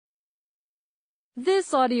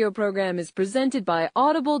This audio program is presented by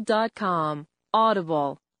Audible.com.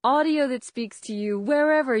 Audible, audio that speaks to you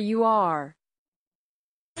wherever you are.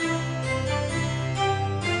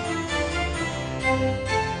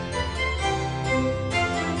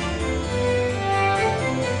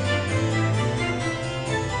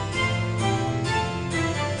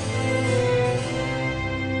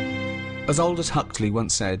 As Aldous Huxley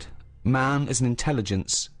once said, man is an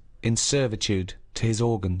intelligence in servitude to his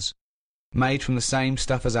organs. Made from the same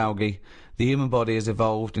stuff as algae, the human body has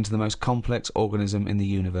evolved into the most complex organism in the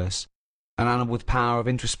universe. An animal with power of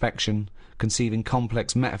introspection, conceiving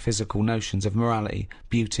complex metaphysical notions of morality,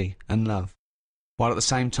 beauty, and love, while at the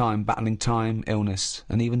same time battling time, illness,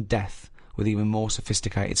 and even death with even more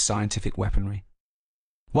sophisticated scientific weaponry.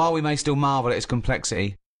 While we may still marvel at its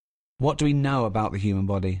complexity, what do we know about the human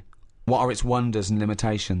body? What are its wonders and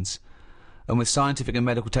limitations? And with scientific and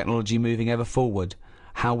medical technology moving ever forward,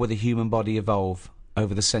 how will the human body evolve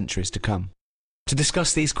over the centuries to come? To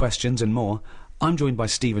discuss these questions and more, I'm joined by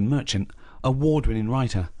Stephen Merchant, award-winning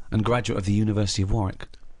writer and graduate of the University of Warwick.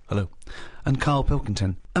 Hello. And Carl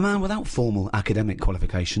Pilkington, a man without formal academic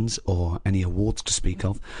qualifications or any awards to speak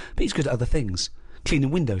of, but he's good at other things. Cleaning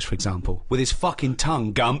windows, for example, with his fucking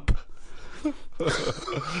tongue, Gump. That's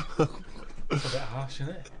a bit harsh, isn't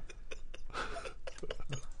it?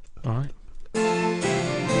 Alright.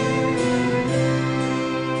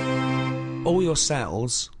 All your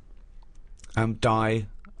cells die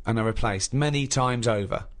and are replaced many times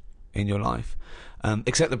over in your life,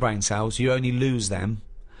 except the brain cells. You only lose them.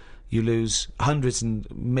 You lose hundreds and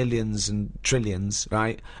millions and trillions,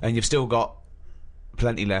 right? And you've still got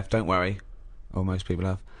plenty left, don't worry. Or most people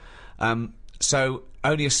have. So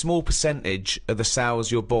only a small percentage of the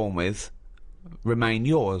cells you're born with remain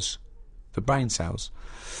yours, the brain cells.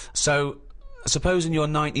 So supposing you're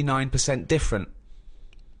 99% different,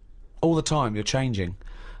 all the time you're changing,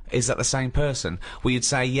 is that the same person? Well, you'd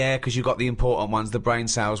say, yeah, because you've got the important ones, the brain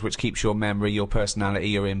cells, which keeps your memory, your personality,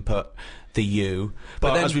 your input, the you.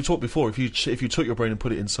 But then, as we've talked before, if you took your brain and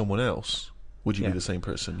put it in someone else, would you be the same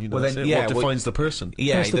person? You know, well, that's then, it. What defines the person?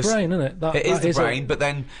 Yeah, it's the brain, isn't it? It is the brain, but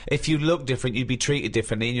then if you look different, you'd be treated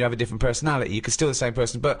differently and you have a different personality. You could still be the same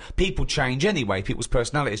person, but people change anyway. People's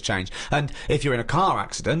personalities change. And if you're in a car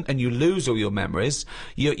accident and you lose all your memories,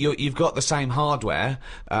 you've got the same hardware.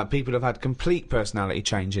 People have had complete personality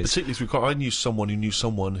changes. Particularly through car. I knew someone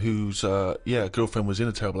whose girlfriend was in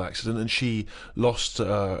a terrible accident and she lost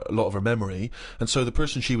a lot of her memory, and so the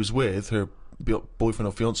person she was with, her boyfriend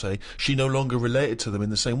or fiance, she no longer related to them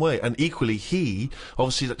in the same way. And equally, he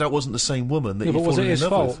obviously that wasn't the same woman that he was fallen it his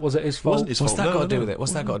in love fault? with. Was it his fault? Wasn't his What's fault? that got to do with it?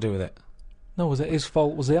 What's that got to do with it? No, was it his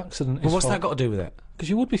fault? Was the accident his Well, what's fault? that got to do with it? Because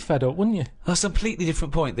you would be fed up, wouldn't you? That's a completely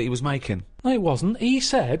different point that he was making. No, it wasn't. He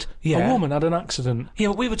said Yeah. a woman had an accident. Yeah,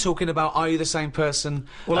 but we were talking about, are you the same person?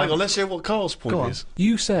 Well, hang on, let's hear what Carl's Go point on. is.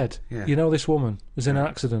 You said, Yeah. you know, this woman was in an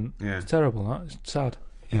accident. Yeah. It's terrible, that. It's sad.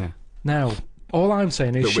 Yeah. Now, all I'm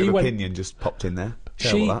saying is she went... opinion just popped in there.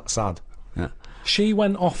 She- That sad. Yeah. She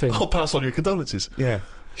went off him. I'll pass on your condolences. Yeah.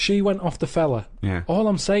 She went off the fella. Yeah. All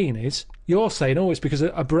I'm saying is, you're saying, oh, it's because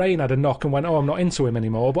a brain had a knock and went, oh, I'm not into him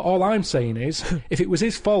anymore. But all I'm saying is, if it was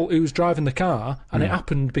his fault who was driving the car and it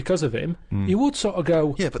happened because of him, you would sort of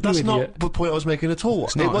go, Yeah, but "You that's idiot." not the point I was making at all.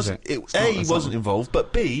 It's not, it wasn't. is it? It's A, not, he it's wasn't not. involved,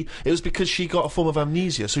 but B, it was because she got a form of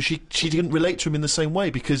amnesia, so she didn't relate to him in the same way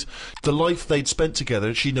because the life they'd spent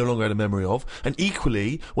together, she no longer had a memory of, and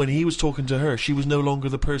equally, when he was talking to her, she was no longer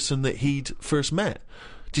the person that he'd first met.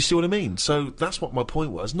 Do you see what I mean? So that's what my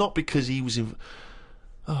point was. Not because he was in.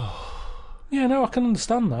 Yeah, no, I can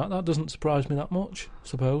understand that. That doesn't surprise me that much, I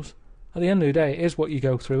suppose. At the end of the day, it is what you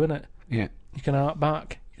go through, isn't it? Yeah. You can hark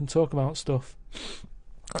back. You can talk about stuff.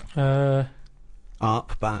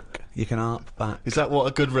 Arp back. You can arp back. Is that what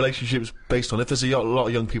a good relationship's based on? If there's a lot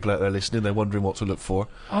of young people out there listening, they're wondering what to look for.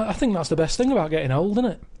 I think that's the best thing about getting old, isn't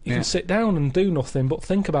it? You Yeah. can sit down and do nothing but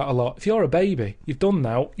think about a lot. If you're a baby, you've done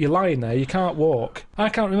now, you're lying there, you can't walk. I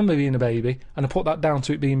can't remember being a baby, and I put that down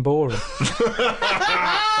to it being boring.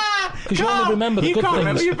 Because you only remember the good things.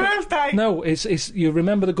 Remember your birthday. No, it's you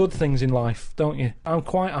remember the good things in life, don't you? I'm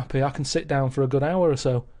quite happy. I can sit down for a good hour or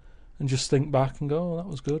so and just think back and go, oh, that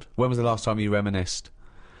was good. When was the last time you reminisced?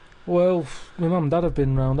 Well, my mum and dad have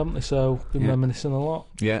been round, haven't they? So been reminiscing a lot.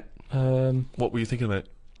 Yeah. What were you thinking about?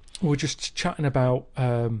 We're just chatting about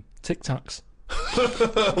Tic Tacs.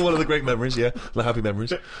 One of the great memories, yeah. The happy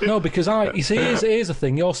memories. No, because you see, here's the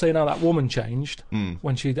thing. You're saying how that woman changed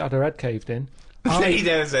when she had her head caved in. He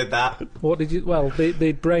never said that. What did you? Well,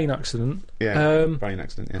 the brain accident. Yeah. Brain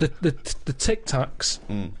accident, yeah. The Tic Tacs.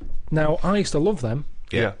 Now, I used to love them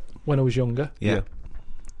Yeah. when I was younger. Yeah.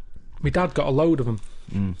 My dad got a load of them.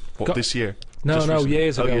 What, this year? No, Just recently?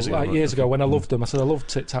 years ago. Years ago, Like right. years ago, when I loved them, I said I loved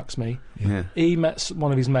Tic Tacs. Me. Yeah. He met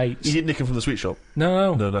one of his mates. He didn't nick him from the sweet shop.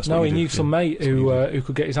 No, that's what he you knew did, some yeah. mate who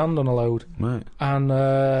could get his hand on a load, Right. and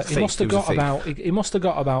he Thief, must have he was got a thief. about he must have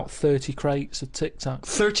got about 30 crates of Tic Tacs.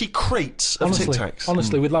 30 crates of Tic Tacs.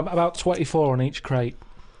 Honestly, with like about 24 on each crate.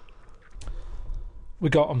 We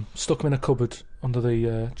got them, stuck them in a cupboard under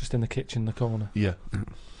the just in the kitchen in the corner. Yeah.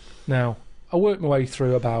 Now I worked my way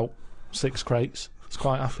through about 6 crates. I was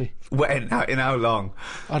quite happy. In how long?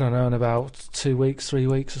 I don't know, in about 2 weeks, 3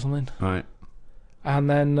 weeks or something. Right. And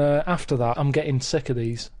then after that, I'm getting sick of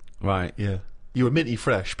these. Right. Yeah. You were minty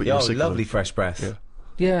fresh, but you were sick lovely of them. fresh breath. Yeah.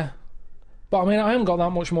 Yeah. But I mean, I haven't got that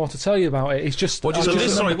much more to tell you about it. It's just... What do you I So Just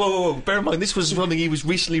this, remember- sorry, whoa. Bear in mind, this was something he was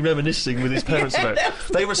recently reminiscing with his parents about.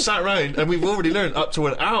 They were sat round, and we've already learned up to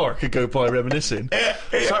an hour could go by reminiscing.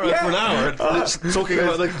 Sat round for an hour, talking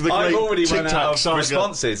about the I've great already Tic run Tac out of saga.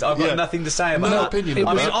 responses. I've got Yeah. nothing to say about No that. opinion I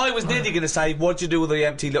about mean, that. I was nearly going to say, what do you do with the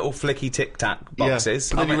empty little flicky Tic Tac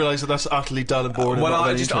boxes? Yeah, but then I you mean, realise that that's utterly dull and boring. well, and not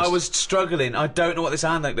I of any I interest. was struggling. I don't know what this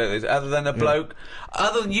anecdote is, other than a bloke.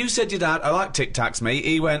 Other than you said your dad, I like Tic Tacs, mate.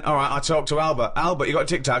 He went, all right, I talked to Albert. Albert, you got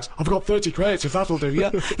Tic Tacs? I've got 30 crates, if that'll do,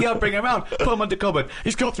 yeah? Yeah, bring him round. Put him under cupboard.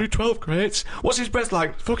 He's got through 12 crates. What's his breath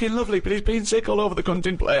like? Fucking lovely, but he's been sick all over the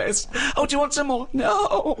cunting place. Oh, do you want some more? No,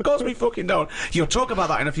 of course we fucking don't. You'll talk about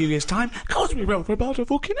that in a few years' time. Of course we will for about a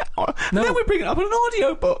fucking hour. No. And then we bring it up on an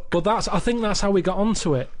audio book. But I think that's how we got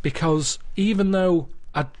onto it, because even though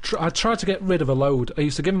I tried to get rid of a load, I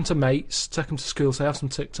used to give them to mates, take them to school, say, have some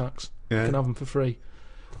Tic Tacs. Yeah. You can have them for free.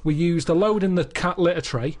 We used a load in the cat litter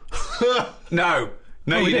tray. No,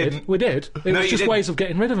 We you did. didn't. We did. It No, was you just didn't. ways of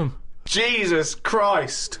getting rid of them. Jesus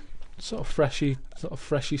Christ. Sort of freshy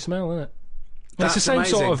smell, isn't it? That's it's the same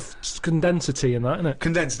amazing. sort of condensity in that, isn't it?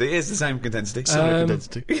 Condensity, it is the same condensity. Similar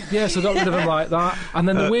condensity. Yeah, so I got rid of them like that. And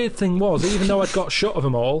then the weird thing was, even though I'd got shut of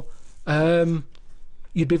them all,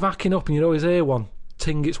 you'd be backing up and you'd always hear one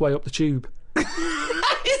ting its way up the tube.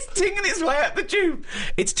 It's tinging its way up the tube.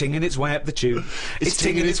 It's tinging its way up the tube. It's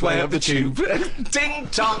tinging its way up the tube. Ding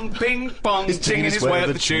tong, ping pong. It's tinging its way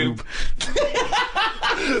up the tube.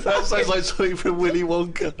 That sounds like something from Willy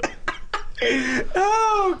Wonka.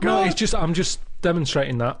 Oh No, God! it's just I'm just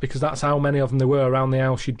demonstrating that because that's how many of them there were around the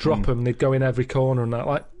house. You'd drop them, they'd go in every corner and that,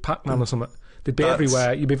 like Pac-Man or something. They'd be That's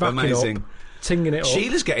everywhere. You'd be backing amazing. up, tinging it up.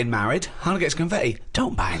 Sheila's getting married. Hannah gets confetti.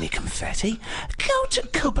 Don't buy any confetti. Go to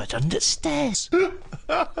cupboard under stairs.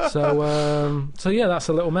 So yeah, that's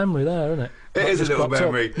a little memory there, isn't it? It That is a just little cropped up.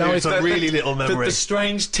 memory. Now It's a really little memory. The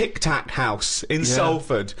strange Tic Tac house in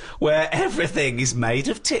Salford, where everything is made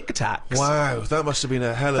of Tic Tacs. Wow, that must have been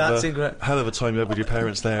a hell That's of incredible. a time you had with your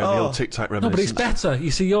parents there. The old Tic Tac No, but it's reminiscence. better.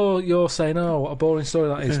 You see, you're saying, "Oh, what a boring story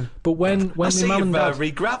that is." But when I my see mum you've and dad,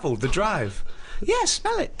 re-gravelled the drive. Yeah,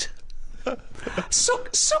 smell it.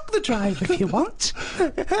 Suck the drive if you want.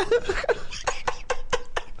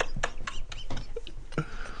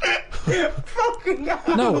 Fucking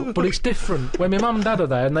hell. no, but it's different. When my mum and dad are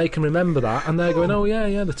there and they can remember that, and they're going, "Oh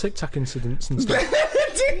yeah, the Tic Tac incidents and stuff."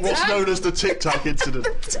 What's known as the Tic Tac incident.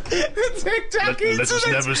 The Tic Tac Let us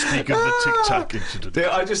incident. never speak of the Tic Tac incident.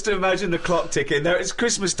 Yeah, I just imagine the clock ticking. There, it's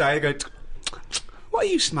Christmas Day. I go, what are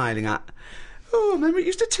you smiling at? Oh, remember it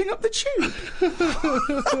used to ting up the tube.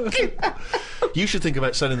 You should think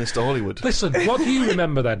about selling this to Hollywood. Listen, what do you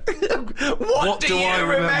remember then? What do you I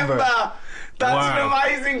remember? That's Wow. an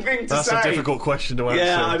amazing thing to That's say. a difficult question to answer.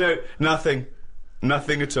 Yeah, I don't.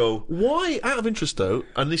 Nothing at all. Why, out of interest though,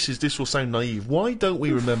 and this will sound naive, why don't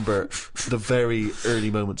we remember the very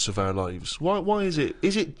early moments of our lives? Why is it?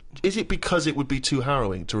 Is it because it would be too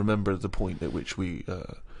harrowing to remember the point at which we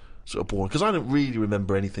sort of born? Because I don't really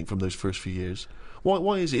remember anything from those first few years.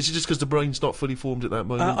 Why is it? Is it just because the brain's not fully formed at that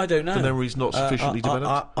moment? I don't know. The memory's not sufficiently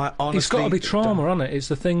developed. I honestly, It's got to be trauma, hasn't it? It's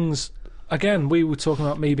the things. Again, we were talking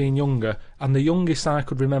about me being younger, and the youngest I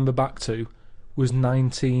could remember back to was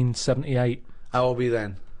 1978. How old were you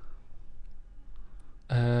then?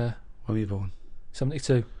 Uh, When were you born?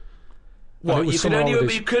 72. And it What? was You summer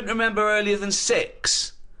holidays. you couldn't remember earlier than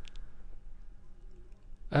 6.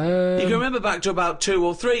 You Um, can remember back to about 2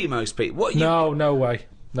 or 3. Most people. What? You, no way.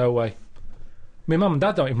 My mum and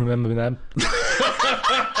dad don't even remember me then.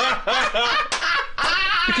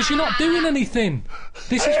 Because you're not doing anything.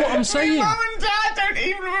 This is what I'm saying. My mum and dad don't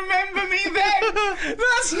even remember me then.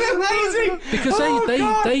 That's amazing. Because Oh,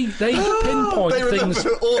 God. they pinpoint They remember things.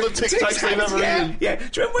 all the Tic Tacs they've ever yeah, eaten. yeah.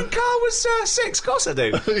 Do you remember when Carl was 6? Of course I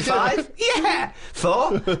do. 5? Yeah.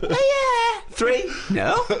 4? Yeah. 3?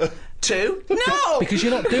 No. 2? No. Because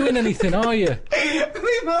you're not doing anything, are you?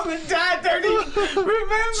 My mum and dad don't even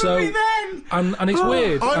remember So- me then. And it's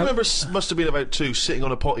weird. I remember must have been about 2 sitting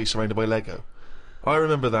on a potty surrounded by Lego. I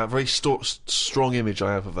remember that. Very strong image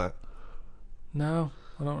I have of that. No,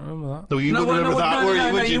 I don't remember that. No, you wouldn't remember that,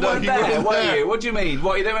 would you? You weren't there, were you? What do you mean?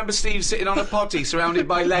 What, you don't remember Steve sitting on a potty surrounded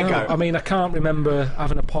by Lego? No, I mean, I can't remember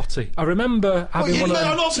having a potty. I remember having one of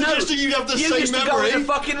them. I'm not suggesting you have the You same used to memory. go in a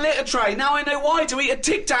fucking litter tray. Now I know why, to eat a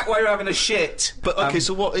Tic Tac while you're having a shit. But, okay,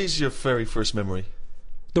 so what is your very first memory?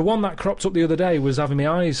 The one that cropped up the other day was having my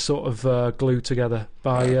eyes sort of glued together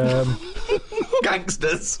by...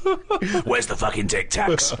 Gangsters. Where's the fucking Tic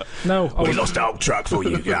Tacs? No, I We was, lost our truck for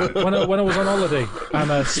you, yeah. when I was on holiday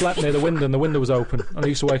and I slept near the window and the window was open and I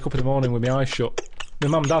used to wake up in the morning with my eyes shut. My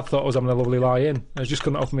mum and dad thought I was having a lovely lie-in. I just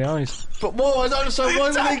couldn't open my eyes. But whoa, I don't understand. Why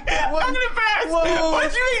were they... I'm gonna burst. Whoa.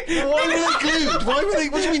 What do you mean? Why were they glued? Why were they...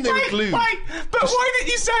 What do you mean they were glued? Wait, but why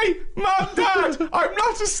didn't you say, Mum, Dad, I'm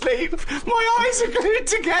not asleep. My eyes are glued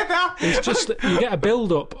together. It's just that you get a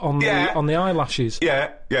build-up on the eyelashes. Yeah.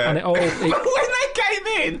 And it all... But when they came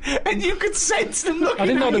in and you could sense them looking I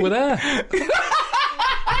didn't know at they you. were there. But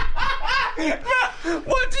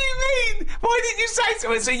what do you mean? Why didn't you say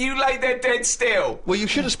so? So you lay there dead still? Well, you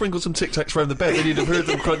should have sprinkled some Tic Tacs around the bed, then you'd have heard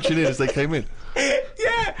them crunching in as they came in.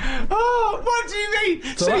 Yeah. Oh, what do you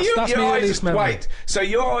mean? So that's your my eyes earliest are, memory. wait. So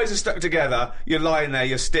your eyes are stuck together. You're lying there.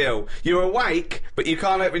 You're still. You're awake, but you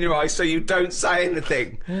can't open your eyes, so you don't say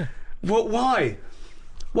anything. Yeah. What? Why?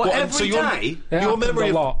 What? What, Every so your- day? It happened memory a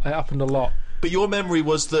of- lot. It happened a lot. But your memory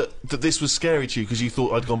was that this was scary to you because you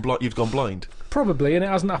thought you'd gone blind. Probably, and it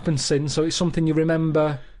hasn't happened since, so it's something you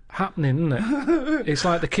remember happening, isn't it? It's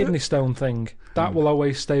like the kidney stone thing. That will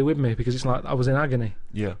always stay with me because it's like I was in agony.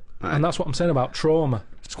 Yeah. And that's what I'm saying about trauma.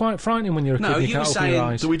 It's quite frightening when you're a kid and you can't open your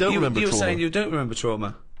eyes. So we don't remember you were trauma. saying you don't remember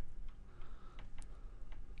trauma.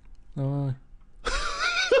 Oh,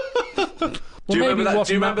 Do you remember that?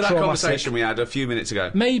 Do you remember that traumatic. conversation we had a few minutes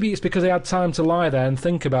ago? Maybe it's because I had time to lie there and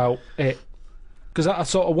think about it. Because I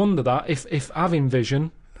sort of wonder that if having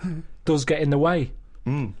vision does get in the way.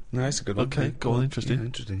 No, that's a good one. Okay, go on, interesting. Yeah,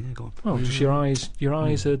 interesting. Yeah, go on. Well, just your eyes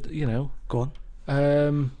are, you know. Go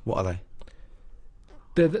on. What are they?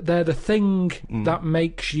 They're the thing that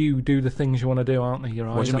makes you do the things you want to do, aren't they? Your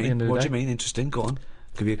eyes What do you at the end mean? of the What day. do you mean? Interesting. Go on.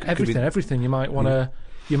 Everything. You might want to.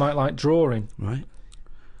 You might like drawing. Right.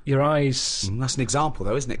 Your eyes. That's an example,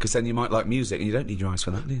 though, isn't it? Because then you might like music, and you don't need your eyes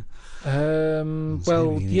for that, do you?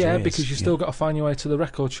 Well, you need yeah, your ears, because you still got to find your way to the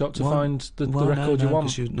record shop to Well, find the record you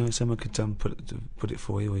want. Because someone could put it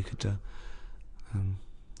for you, or you could.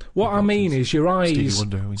 What I mean is your Stevie eyes.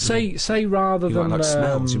 Wonder, we do. Say rather You than like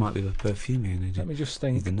smells. You might be a perfume. You let me just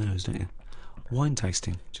need think. the nose, don't you? Wine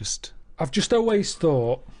tasting, just I've just always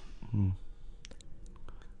thought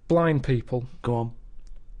blind people go on.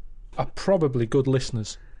 are probably good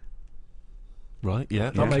listeners. Right, yeah.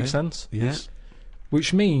 That makes sense. Yes.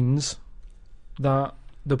 Which means that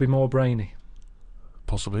they'll be more brainy.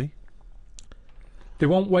 Possibly. They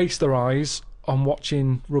won't waste their eyes on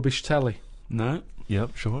watching rubbish telly. No.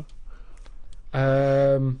 Yep, sure.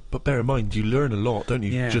 Um, But bear in mind, you learn a lot, don't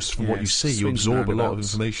you? Yeah, Just from yeah, what you see. You swings absorb a and lot of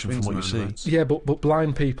roundabouts. information from Swings what you and see. roundabouts. yeah, but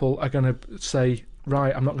blind people are going to say,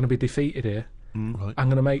 right, I'm not going to be defeated here. Right. I'm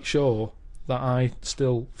going to make sure that I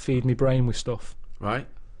still feed my brain with stuff. Right.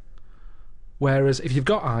 Whereas if you've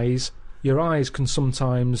got eyes, your eyes can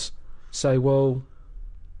sometimes say, well,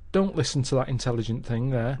 don't listen to that intelligent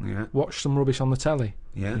thing there. Yeah. Watch some rubbish on the telly.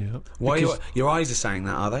 Yeah. Yeah. Why Because- your eyes are saying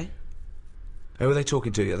that? Are they? Who are they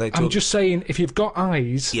talking to? Are they? I'm just saying, if you've got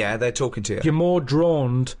eyes, Yeah, they're talking to you. you're more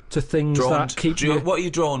drawn to things that keep you... What are you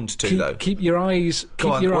drawn to, though? Keep your eyes,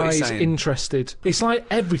 Go on, what are you saying? interested. It's like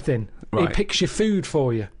everything. Right. It picks your food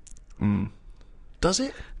for you. Does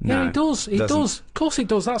it? Yeah, No, it does. It doesn't. does. Of course, it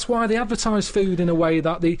does. That's why they advertise food in a way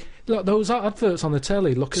that look, those adverts on the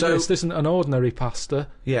telly. Look at So- this. This isn't an ordinary pasta.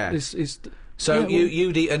 Yeah. This is. So yeah, well-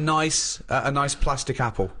 you'd eat a nice plastic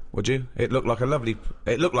apple, would you? It looked like an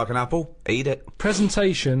apple. Eat it.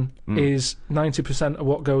 Presentation is 90% of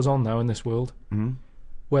what goes on now in this world.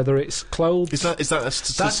 Whether it's clothes, Is that a That's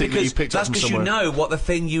statistic that you because picked up from you somewhere? know what the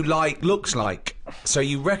thing you like looks like. So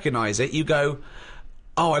you recognise it. You go,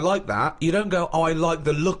 oh, I like that. You don't go, oh, I like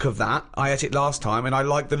the look of that. I ate it last time and I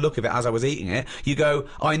like the look of it as I was eating it. You go,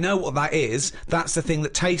 I know what that is. That's the thing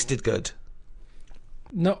that tasted good.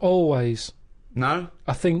 not always. No?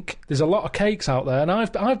 I think there's a lot of cakes out there, and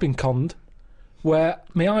I've been conned where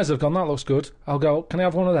my eyes have gone, that looks good. I'll go, can I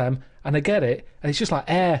have one of them? And I get it, and it's just like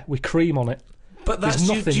air with cream on it. But There's that's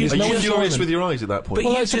nothing. There's Are no you furious enjoyment. with your eyes at that point? But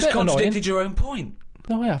Well, you it's a just bit annoying. contradicted your own point.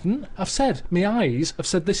 No, I haven't. I've said, my eyes have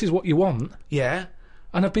said this is what you want, Yeah.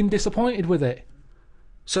 and I've been disappointed with it.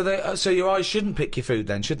 So your eyes shouldn't pick your food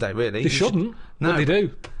then, should they? Really? They shouldn't. No. But they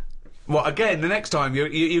do. What again? The next time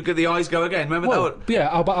you get the eyes go again. Remember Well, that? yeah,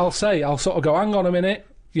 I'll sort of go, hang on a minute.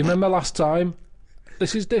 You remember last time?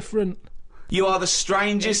 This is different. You are the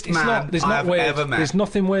strangest man I've weird. ever met. There's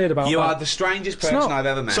nothing weird about that. You are the strangest person I've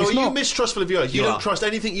ever met. So are you not. mistrustful of your eyes? You don't trust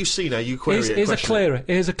anything you see now. You query it.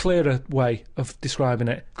 Here's a clearer way of describing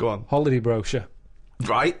it. Go on. Holiday brochure.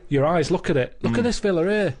 Right. Your eyes. Look at it. Look at this villa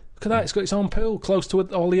here. Look at that. It's got its own pool, close to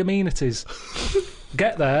all the amenities.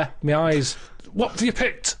 Get there. My eyes. What have you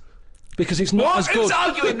picked? Because it's not as good. Who's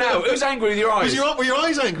arguing now? Who's angry with your eyes? Were your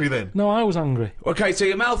eyes angry then? No, I was angry. Okay, so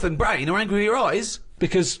your mouth and brain are angry with your eyes?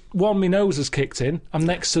 Because, one, my nose has kicked in. I'm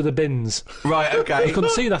next to the bins. Right, okay. You couldn't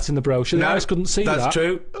see that in the brochure. The eyes couldn't see that. That's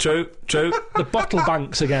true. The bottle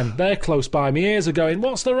banks, again, they're close by. My ears are going,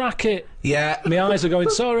 what's the racket? Yeah. My eyes are going,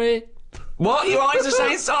 sorry. What? Your eyes are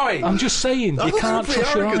saying sorry? I'm just saying, you can't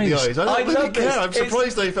trust your eyes. I love this. I'm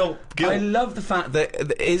surprised they felt guilt. I love the fact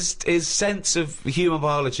that his sense of human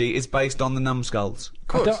biology is based on the numbskulls.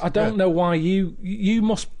 I don't know why you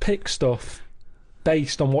must pick stuff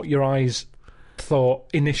based on what your eyes thought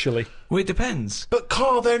initially. Well, it depends. But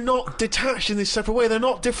Carl, they're not detached in this separate way. They're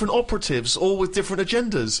not different operatives, all with different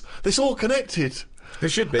agendas. It's all connected. There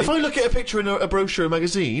should be. If I look at a picture in a brochure or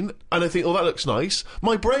magazine and I think, oh, that looks nice,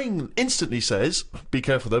 my brain instantly says, be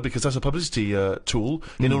careful though, because that's a publicity tool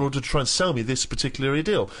in order to try and sell me this particular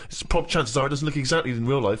deal. Chances are it doesn't look exactly in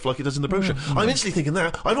real life like it does in the brochure. I'm instantly thinking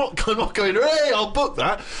that. I'm not going, hey, I'll book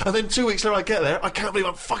that. And then 2 weeks later I get there, I can't believe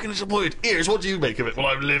I'm fucking disappointed. Ears, what do you make of it? Well,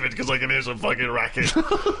 I'm livid because I can hear some fucking racket.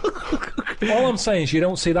 All I'm saying is you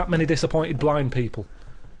don't see that many disappointed blind people.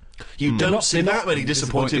 You don't see that many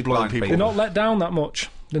disappointed blind people. They're not let down that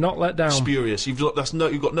much. They're not let down. Spurious. You've got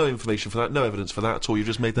no information for that, no evidence for that at all. You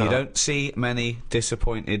just made that up. You don't see many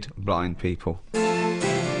disappointed blind people.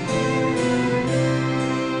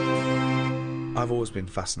 I've always been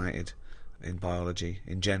fascinated in biology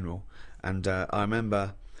in general, and I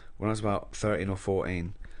remember when I was about 13 or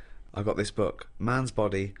 14, I got this book, Man's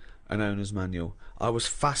Body, an Owner's Manual. I was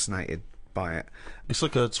fascinated by it. It's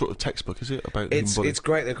like a sort of textbook, is it? About the human body? It's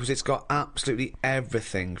great though because it's got absolutely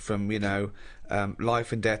everything from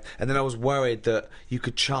life and death. And then I was worried that you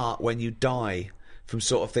could chart when you die from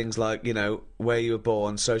sort of things like where you were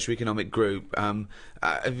born, socioeconomic group,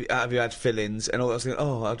 have you had fill-ins and all that. I was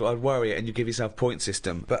thinking, I'd worry it, and you give yourself point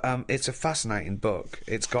system. But it's a fascinating book.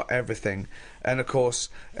 It's got everything, and of course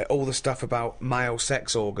all the stuff about male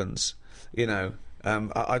sex organs. I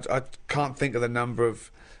can't think of the number of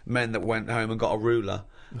men that went home and got a ruler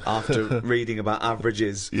after reading about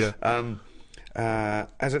averages. Yeah.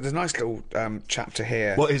 There's a nice little chapter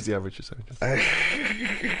here. What is the average?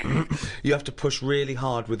 You have to push really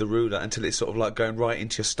hard with the ruler until it's sort of like going right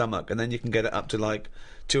into your stomach, and then you can get it up to like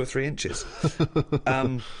 2 or 3 inches.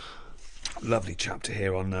 Lovely chapter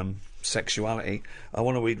here on sexuality. I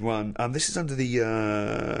want to read one. This is under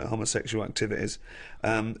the homosexual activities.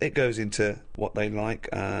 It goes into what they like.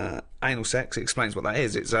 Anal sex. It explains what that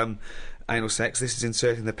is. It's anal sex. This is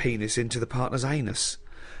inserting the penis into the partner's anus.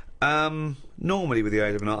 Normally with the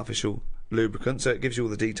aid of an artificial lubricant, so it gives you all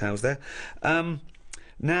the details there.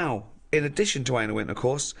 Now, in addition to anal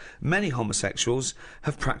intercourse, many homosexuals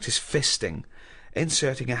have practiced fisting,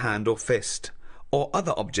 inserting a hand or fist or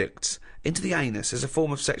other objects into the anus as a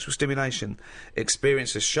form of sexual stimulation.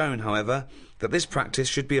 Experience has shown, however, that this practice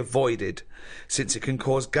should be avoided, since it can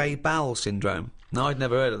cause gay bowel syndrome. No, I'd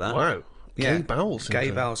never heard of that. Wow. Yeah. Gay bowel syndrome.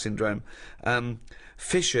 Gay bowel syndrome.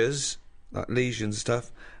 Fissures, like lesions and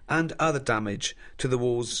stuff, and other damage to the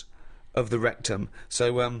walls of the rectum.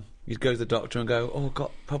 So you'd go to the doctor and go, "Oh, I've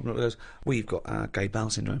got a problem." He goes, "Well, you've got gay bowel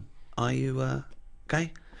syndrome. Are you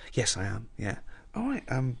gay?" "Yes, I am. Yeah." "All right.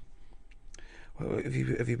 Have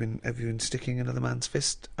you been sticking another man's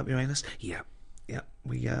fist up your anus?" "Yeah.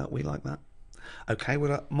 We like that." "Okay.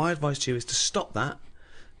 Well, my advice to you is to stop that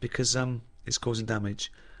because it's causing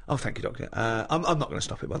damage." "Oh, thank you, doctor. I'm not going to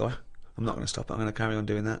stop it, by the way. I'm not going to stop it. I'm going to carry on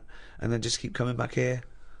doing that, and then just keep coming back here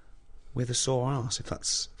with a sore arse, if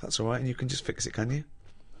that's all right, and you can just fix it, can you?"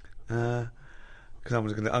 Because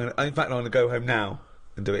in fact, I'm going to go home now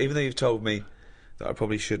and do it, even though you've told me that I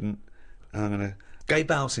probably shouldn't. I'm going to gay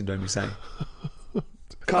bowel syndrome, you say?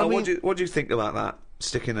 Carl, what do you think about that?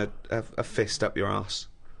 Sticking a fist up your arse?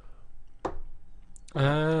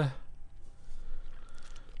 Wasn't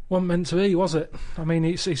meant to be, was it? I mean,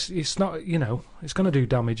 it's not. It's going to do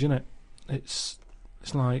damage, isn't it? It's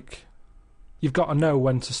like you've got to know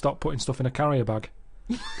when to stop putting stuff in a carrier bag,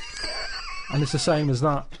 and it's the same as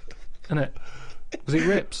that, isn't it? Because it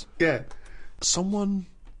rips. Yeah. Someone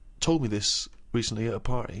told me this recently at a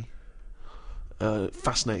party.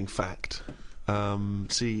 Fascinating fact.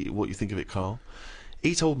 See what you think of it, Carl.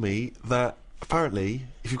 He told me that apparently,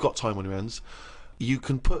 if you've got time on your hands, you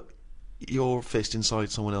can put your fist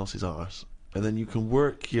inside someone else's arse and then you can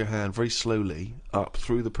work your hand very slowly up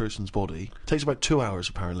through the person's body. It takes about 2 hours,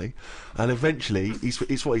 apparently. And eventually,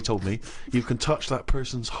 it's what he told me, you can touch that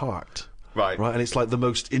person's heart. Right. Right, and it's like the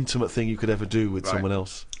most intimate thing you could ever do with someone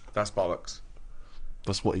else. That's bollocks.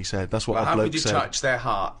 That's what he said. That's what Well, our how bloke could you said. touch their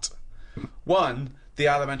heart? One, the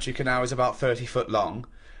alimentary canal is about 30 foot long,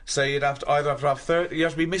 so you'd have to either have 30. You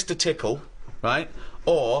have to be Mr. Tickle, right?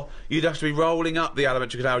 Or you'd have to be rolling up the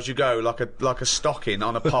alimentary canal as you go, like a stocking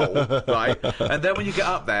on a pole, right? And then when you get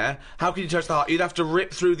up there, how can you touch the heart? You'd have to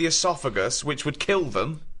rip through the esophagus, which would kill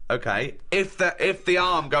them. Okay, if the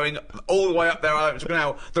arm going all the way up their alimentary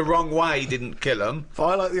canal the wrong way didn't kill them. But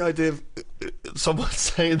I like the idea of someone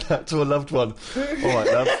saying that to a loved one. All right,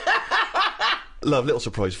 love. Love, little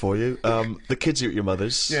surprise for you. The kids are at your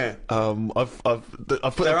mother's. Yeah. I've put the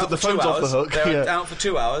phones 2 off the hours. hook. They're out for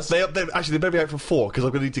 2 hours. They better be out for 4 because I'm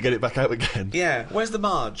going to need to get it back out again. Yeah. Where's the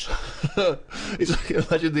Marge? It's like,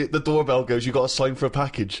 imagine the doorbell goes. You got to sign for a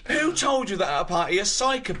package. Who told you that at a party? A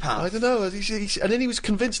psychopath. I don't know. And then he was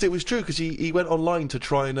convinced it was true because he went online to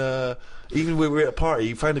try and. Even when we were at a party,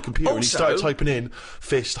 he found a computer and he started typing in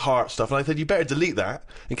fist, heart stuff. And I said, you better delete that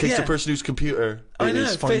in case the person whose computer I know,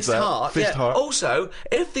 finds fist that. heart. Fist heart. Also,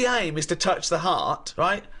 if the aim is to touch the heart,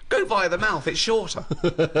 right, go via the mouth. It's shorter.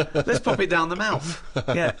 Let's pop it down the mouth.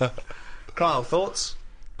 Yeah. Kyle, thoughts?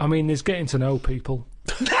 I mean, there's getting to know people.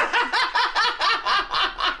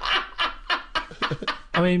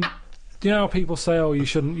 I mean, do you know how people say, oh, you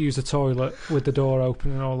shouldn't use the toilet with the door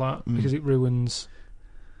open and all that because it ruins...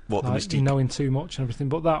 What, the mystique? knowing too much and everything,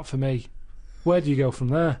 but that for me, where do you go from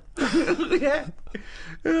there? Yeah.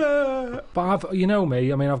 But you know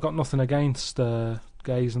me. I mean, I've got nothing against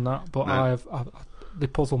gays and that, but No. they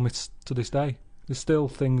puzzle me to this day. There's still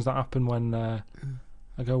things that happen when I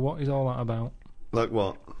go, "What is all that about?" Like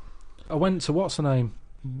what? I went to what's her name,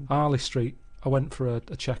 Harley Street. I went for a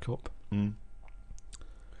checkup, and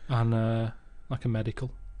like a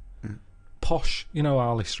medical. Posh, you know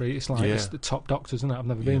Harley Street. It's like it's the top doctors, isn't it? I've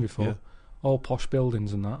never been before. Yeah. All posh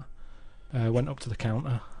buildings and that. Went up to the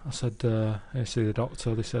counter. I said, "Here, see the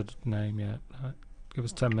doctor." They said, "Name, yeah. Give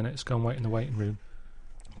us 10 minutes. Go and wait in the waiting room."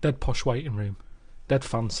 Dead posh waiting room, dead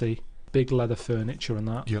fancy, big leather furniture and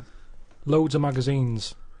that. Yep. Loads of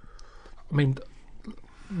magazines. I mean,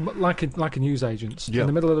 like a newsagent's in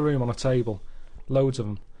the middle of the room on a table. Loads of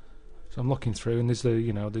them. So I'm looking through, and there's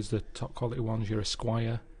the top quality ones. Your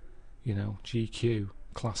Esquire. GQ,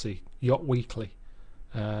 Classy, Yacht Weekly,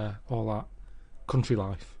 all that, Country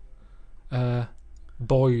Life,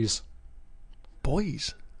 Boys.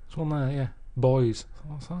 Boys? There's one there, yeah. Boys.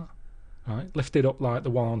 What's that? Right, lifted up like the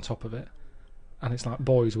one on top of it, and it's like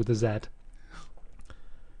Boys with a Z.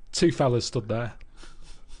 Two fellas stood there,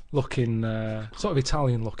 looking sort of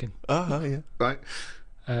Italian looking. Yeah. Right.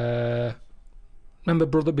 Remember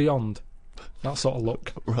Brother Beyond? That sort of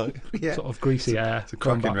look. Right. Yeah. Sort of greasy hair. It's a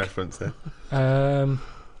cracking reference there.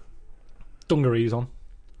 Dungarees on.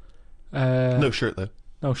 No shirt though.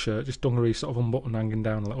 No shirt, just dungarees sort of unbuttoned, hanging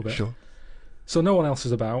down a little bit. Sure. So no one else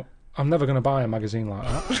is about. I'm never going to buy a magazine like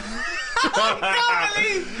that.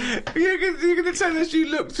 You're going to tell us you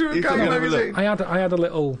looked through a You gay couldn't have a magazine? I had a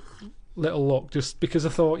little look just because I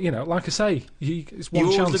thought, like I say, it's one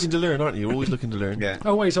You're chance. always looking to learn, aren't you? You're always looking to learn. Yeah.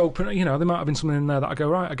 Always open. There might have been something in there that I go,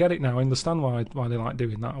 right, I get it now. I understand why they like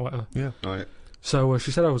doing that or whatever. Yeah. Right. So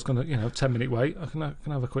she said I was going to, 10-minute wait. I can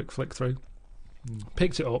have a quick flick through.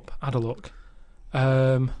 Picked it up, had a look.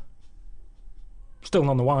 Still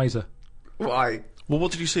none the wiser. Why? Well,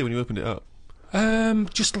 what did you see when you opened it up?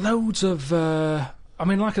 Just loads of.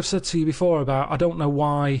 Like I've said to you before about, I don't know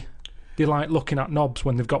why they like looking at knobs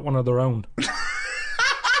when they've got one of their own.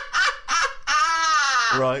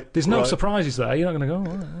 Right. There's no right. surprises there. You're not going to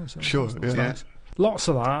go. Oh, Sure, that's yeah. nice. Lots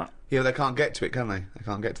of that. Yeah, they can't get to it, can they? They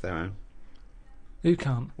can't get to their own. Who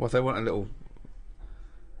can't? Well, if they want a little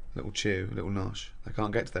chew, a little nosh, they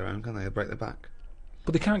can't get to their own, can they? They'll break their back.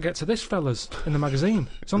 But they can't get to this, fellas, in the magazine.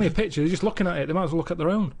 It's only a picture. They're just looking at it. They might as well look at their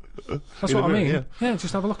own. That's what I mean. Yeah,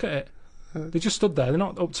 just have a look at it. They just stood there. They're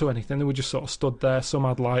not up to anything. They were just sort of stood there. Some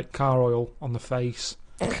had, like, car oil on the face.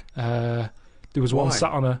 There was one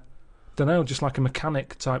sat on a... don't know, just like a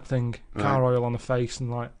mechanic type thing. Car oil on the face and,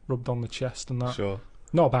 like, rubbed on the chest and that. Sure.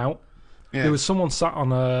 Not about. Yeah. There was someone sat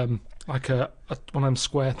on, like, one of them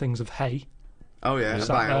square things of hay. Oh, yeah.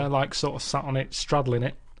 Sat there, like, sort of sat on it, straddling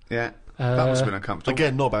it. Yeah. That must have been uncomfortable.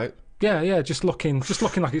 Again, knob out. Yeah, just looking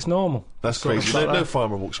like it's normal. That's Sort of crazy. sat No there.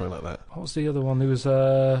 farmer walks around like that. What was the other one? There was,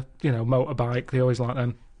 motorbike. They always like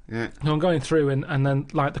them. Yeah. No, I'm going through and then,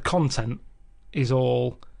 like, the content is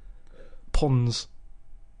all puns.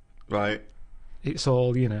 Right. It's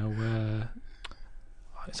all, it's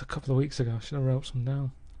a couple of weeks ago. Should I wrote some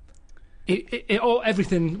down?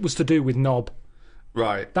 Everything was to do with knob.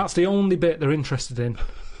 Right. That's the only bit they're interested in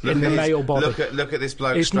the male body. Look at this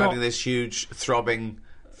bloke straddling this huge throbbing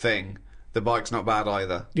thing. The bike's not bad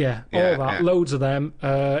either. Yeah, all that. Yeah. Loads of them.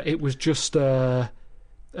 It was just cock.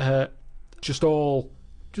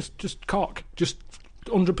 Just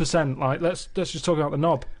 100%. Like, let's just talk about the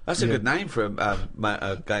knob. That's a good name for a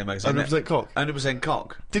gay magazine. 100% cock. 100%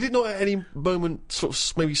 cock. Did it not at any moment sort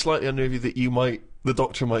of maybe slightly unnerve you that the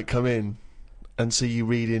doctor might come in and see you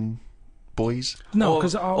reading boys? No,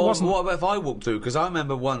 because I wasn't. What about if I walked through? Because I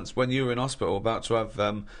remember once when you were in hospital about to have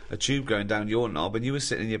a tube going down your knob, and you were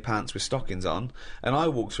sitting in your pants with stockings on, and I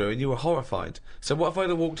walked through and you were horrified. So what if I'd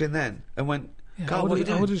have walked in then and went, God, what are you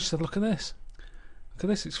doing? I would have just said, look at this. Look at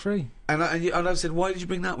this, it's free. And I said, why did you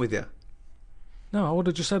bring that with you? No, I would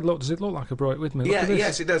have just said, look, does it look like I brought it with me? Look at this.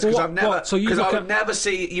 Yes, it does. Because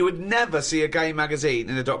you would never see a gay magazine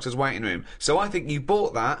in a doctor's waiting room. So I think you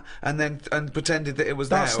bought that and pretended that it was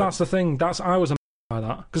there. That's the thing. I was by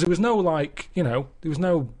that because there was no there was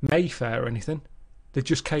no Mayfair or anything. They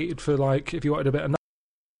just catered for if you wanted a bit of.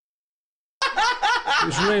 It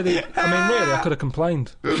was really. I could have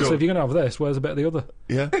complained. Sure. So if you're gonna have this, where's a bit of the other?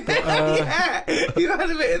 Yeah. But, yeah. You had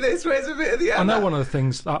a bit of this. Where's a bit of the other? I know one of the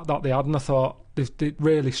things that they had, and I thought they're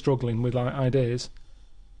really struggling with ideas.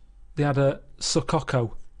 They had a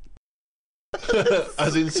Sukoko.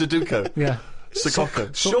 As in Sudoku. Yeah.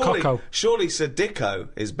 Sukoko. Surely Sudoku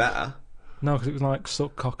is better. No, because it was like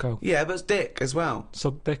Sukoko. Yeah, but it's Dick as well.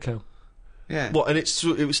 Sukoko. Yeah. What? And it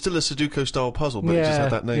was still a Sudoku style puzzle, but it just had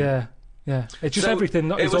that name. Yeah. Yeah, it's just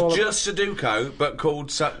everything. It was just Sudoku, but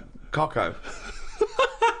called Coco.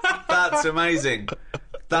 That's amazing.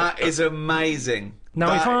 That is amazing.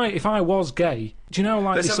 Now, if I was gay, do you know,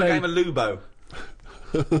 let's have a game of Lubo.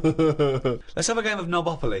 Let's have a game of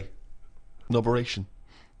Knobopoly. Noberation.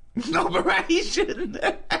 Noberation.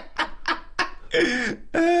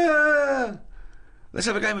 Let's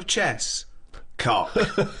have a game of chess. Cock.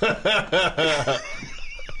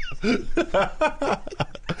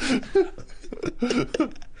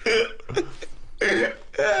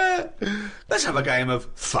 Let's have a game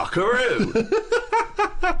of fuckaroo.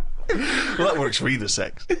 Well, that works for either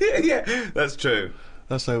sex. Yeah, that's true.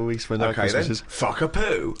 That's how we spend our Christmases. Then, fuck a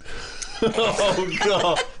poo. Oh,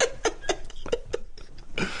 God.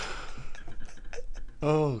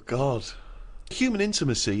 Oh, God. Human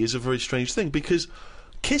intimacy is a very strange thing because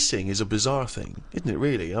kissing is a bizarre thing, isn't it,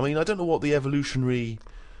 really? I mean, I don't know what the evolutionary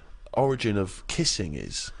origin of kissing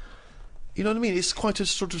is. You know what I mean? It's quite a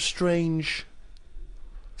sort of strange...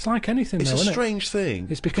 It's like anything, It's though, a isn't strange thing.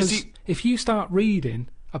 It's because if you start reading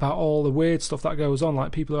about all the weird stuff that goes on,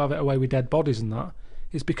 like people who have it away with dead bodies and that,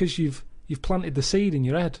 it's because you've planted the seed in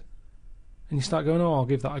your head. And you start going, I'll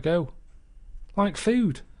give that a go. Like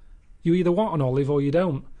food. You either want an olive or you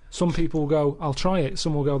don't. Some people will go, I'll try it.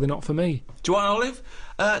 Some will go, they're not for me. Do you want an olive?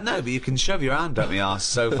 No, but you can shove your hand up my arse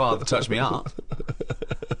so far to touch me up.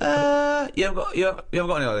 You haven't got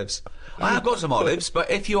any olives. I have got some olives,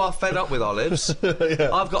 but if you are fed up with olives, yeah.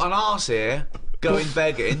 I've got an arse here going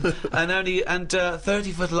begging, and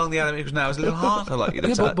 30 foot along the animal now is a little heart I'd like you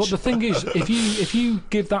to touch. But the thing is, if you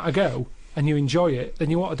give that a go and you enjoy it,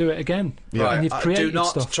 then you want to do it again. Yeah. Right. And you've created do not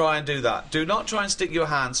stuff. Try and do that. Do not try and stick your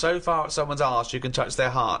hand so far at someone's arse you can touch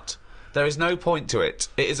their heart. There is no point to it.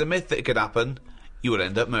 It is a myth that it could happen. You would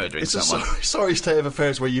end up murdering someone. It's a sorry state of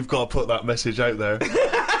affairs where you've got to put that message out there.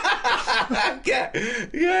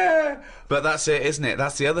 Yeah. But that's it, isn't it?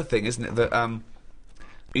 That's the other thing, isn't it? That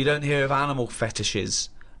you don't hear of animal fetishes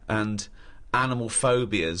and animal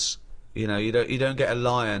phobias. You know, you don't get a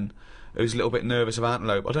lion who's a little bit nervous of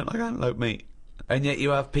antelope. I don't like antelope meat. And yet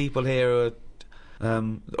you have people here who are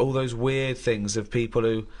all those weird things of people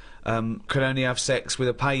who can only have sex with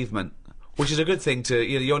a pavement. Which is a good thing to...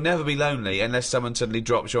 you'll never be lonely unless someone suddenly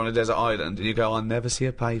drops you on a desert island and you go, I'll never see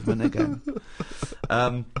a pavement again.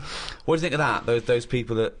 What do you think of that? Those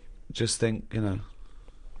people that just think, Well,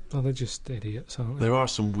 they're just idiots, aren't they? There are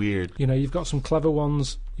some weird... you've got some clever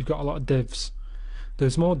ones, you've got a lot of divs.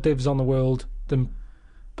 There's more divs on the world than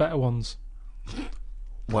better ones.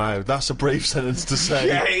 Wow, that's a brave sentence to say.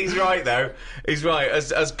 Yeah, he's right though. He's right.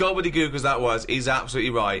 As gobbledygook as that was, he's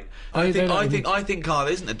absolutely right. I think Carl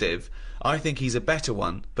isn't a div. I think he's a better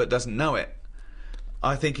one, but doesn't know it.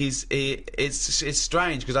 I think it's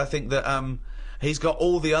strange because I think that he's got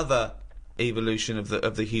all the other evolution of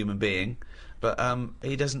the human being, but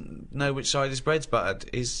he doesn't know which side his bread's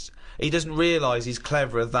buttered. He doesn't realise he's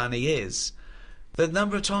cleverer than he is. The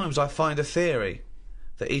number of times I find a theory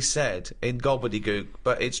that he said in gobbledygook,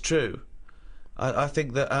 but it's true. I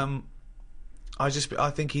think that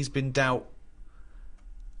I think he's been dealt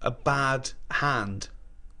a bad hand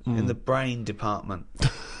in the brain department. Do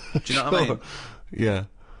you know what I mean? Yeah.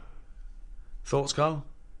 Thoughts, Carl?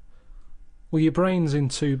 Well, your brain's in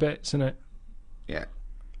 2 bits, isn't it? Yeah.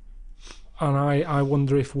 And I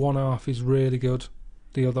wonder if one half is really good,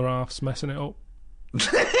 the other half's messing it up.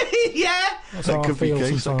 Yeah. That's how I feel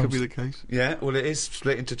sometimes. That could be the case. Yeah. Well, it is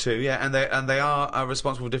split into 2. Yeah, and they are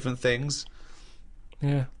responsible for different things.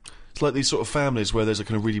 Yeah. It's like these sort of families where there's a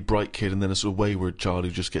kind of really bright kid and then a sort of wayward child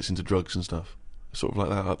who just gets into drugs and stuff. Sort of like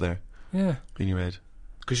that up there Yeah. in your head.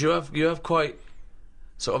 Because you have quite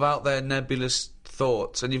sort of out there nebulous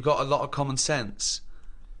thoughts, and you've got a lot of common sense,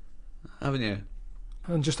 haven't you?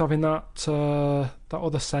 And just having that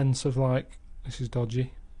other sense of, like, this is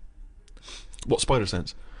dodgy. What spider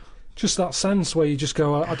sense? Just that sense where you just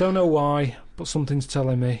go, I don't know why, but something's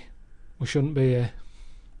telling me we shouldn't be here.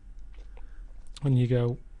 And you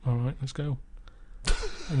go, all right, let's go.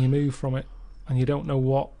 And you move from it, and you don't know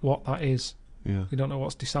what that is. Yeah. You don't know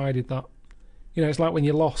what's decided that. You know, it's like when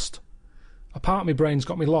you're lost. A part of my brain's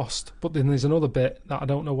got me lost, but then there's another bit that I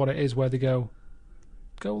don't know what it is, where they go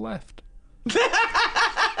left.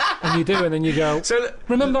 And you do, and then you go, So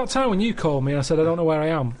remember that time when you called me and I said I don't know where I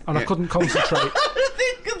am, and I couldn't concentrate?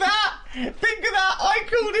 think of that. I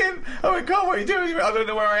called him. I went, Carl, what are you doing? He went, I don't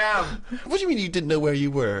know where I am. What do you mean you didn't know where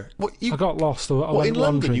you were? What you? I got lost. I What, went in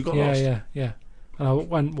London wandering. you got yeah, lost? Yeah. And I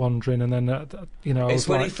went wandering, and then I It's was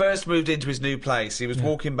when like, he first moved into his new place. He was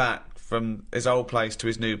walking back from his old place to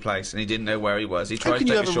his new place, and he didn't know where he was. He tried How can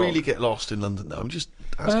to you take a ever short. really get lost in London though? I'm just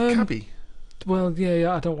ask a cabbie. well,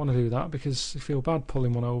 yeah, I don't want to do that because I feel bad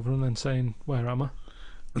pulling one over and then saying, where am I?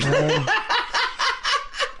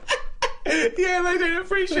 Yeah, they don't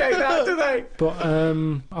appreciate that, do they? But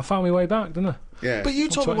I found my way back, didn't I? Yeah. But you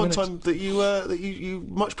told me 20 one minutes. time that you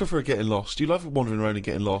much prefer getting lost. You love wandering around and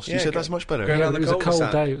getting lost. Yeah, you said go- that's much better. go Yeah, around it the was a cold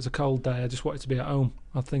cul-de-sac. day. It was a cold day. I just wanted to be at home.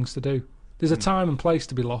 I had things to do. There's a time and place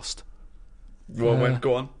to be lost. Well,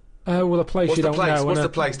 go on. Well, a place What's you the don't place? know. What's and the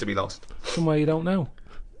place to be lost? Somewhere you don't know.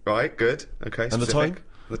 Right, good. Okay, And the specific. time?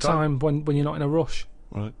 The Time when you're not in a rush.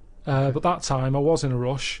 Right. But that time I was in a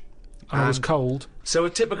rush. And I was And- cold. So a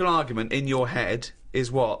typical argument in your head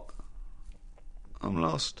is what? I'm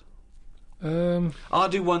lost. I'll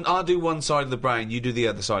do one side of the brain, you do the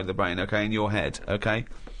other side of the brain, okay, in your head, okay?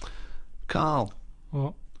 Carl,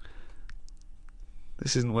 What?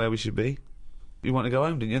 this isn't where we should be. You want to go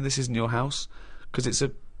home, didn't you? This isn't your house, because it's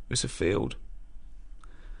a field.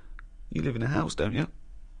 You live in a house, don't you?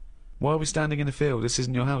 Why are we standing in a field? This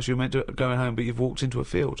isn't your house. You're meant to go home, but you've walked into a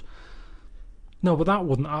field. No, but that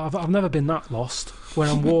wouldn't. I've never been that lost. When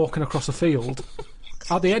I'm walking across a field,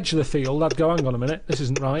 at the edge of the field, I'd go, hang on a minute, this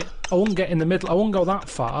isn't right. I wouldn't get in the middle. I wouldn't go that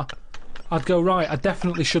far. I'd go, right, I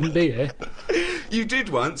definitely shouldn't be here. You did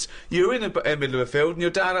once. You were in the middle of a field, and your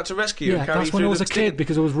dad had to rescue you. Yeah, and carry that's you when I through was the a kid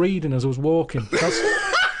because I was reading as I was walking. That's,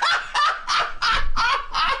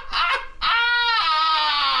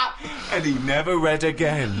 And he never read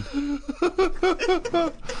again.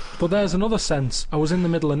 but there's another sense. I was in the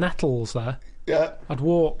middle of nettles there. Yeah. I'd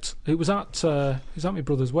walked. It was at my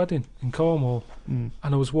brother's wedding in Cornwall, and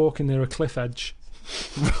I was walking near a cliff edge.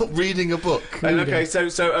 Reading a book. And okay, so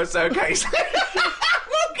okay.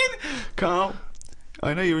 Walking. Carl,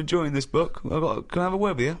 I know you're enjoying this book. Can I have a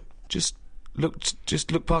word with you? Just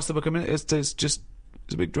look past the book a minute. It's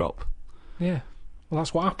a big drop. Yeah. Well,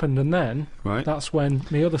 that's what happened, and then Right. that's when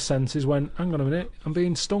my other senses went, hang on a minute, I'm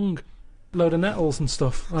being stung. Load of nettles and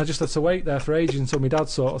stuff. And I just had to wait there for ages until my dad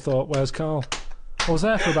sort of thought, where's Carl? I was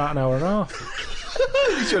there for about an hour and a half.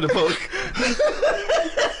 You showed a book.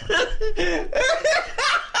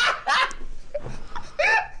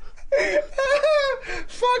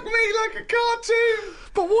 Fuck me like a cartoon.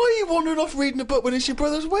 But why are you wandering off reading a book when it's your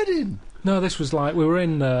brother's wedding? No, this was like, we were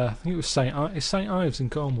in, I think it was St Ives in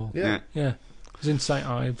Cornwall. Yeah. Yeah, it was in St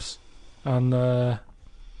Ives. And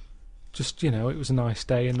just, it was a nice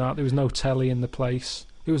day and that. There was no telly in the place.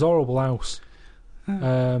 It was a horrible house.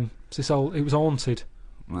 It was haunted,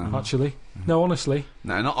 actually. No, honestly.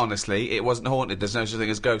 No, not honestly. It wasn't haunted. There's no such thing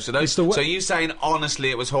as ghosts. So, It's the so you saying honestly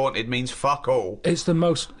it was haunted means fuck all. It's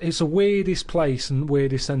the weirdest place and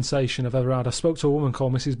weirdest sensation I've ever had. I spoke to a woman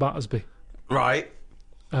called Mrs. Battersby, Right.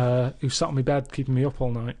 who sat on my bed keeping me up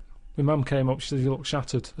all night. My mum came up, she said, you look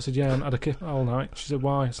shattered. I said, yeah, I haven't had a kip all night. She said,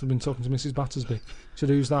 why? I said, I've been talking to Mrs. Battersby. She said,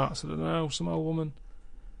 who's that? I said, no, some old woman.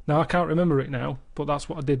 Now, I can't remember it now, but that's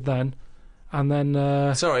what I did then. And then,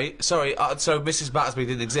 Sorry. So Mrs. Battersby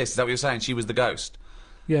didn't exist. Is that what you're saying? She was the ghost.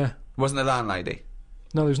 yeah. Wasn't the landlady.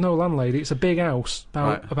 No, there's no landlady. It's a big house,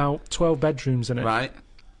 Right. about 12 bedrooms in it. Right.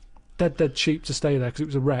 Dead cheap to stay there because it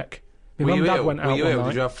was a wreck. My Were mum you and dad ill? went out Were you one ill? night.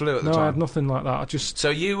 Did you have flu at the No, time? I had nothing like that. I just... So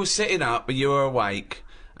you were sitting up, but you were awake,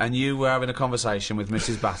 and you were having a conversation with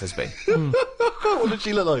Mrs. Battersby. What did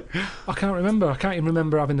she look like? I can't remember. I can't even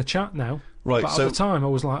remember having the chat now. Right, But so- at the time, I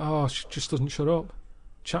was like, oh, she just doesn't shut up.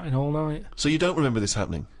 Chatting all night. So you don't remember this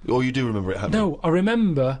happening? Or you do remember it happening? No, I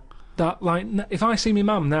remember that, like, if I see my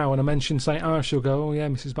mum now and I mention St. Ives, she'll go, oh, yeah,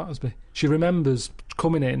 Mrs. Battersby. She remembers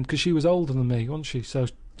coming in, because she was older than me, wasn't she? So,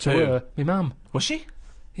 to Who? her, my mum. Was she?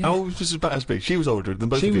 Yeah. Oh, Mrs. Battersby. She was older than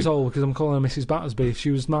both of She you. was old because I'm calling her Mrs. Battersby. If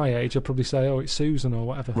she was my age, I'd probably say, oh, it's Susan or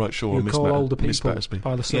whatever. Right, sure, You Miss call older Miss people Battersby.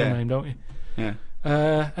 by the surname, don't you?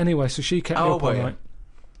 Yeah. Anyway, so she kept me How up old all were you? night.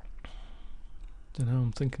 Don't know,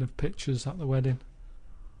 I'm thinking of pictures at the wedding.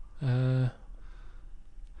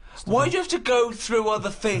 Why do you have to go through other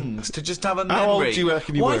things to just have a memory? How old do you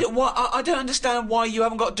reckon you were? I don't understand why you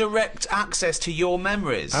haven't got direct access to your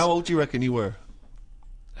memories. How old do you reckon you were?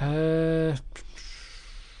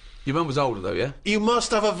 Your mum was older, though, yeah? You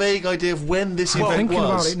must have a vague idea of when this I'm event thinking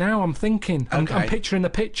was. about it now, I'm thinking. I'm Okay. picturing the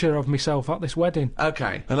picture of myself at this wedding.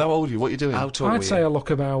 Okay. And how old are you? What are you doing? How tall were I'd you? say I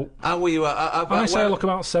look about... How were you? I'd say I look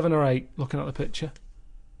about 7 or 8, looking at the picture.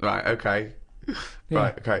 Right, okay. Yeah.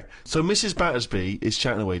 Right, okay. So Mrs. Battersby is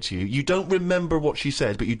chatting away to you. You don't remember what she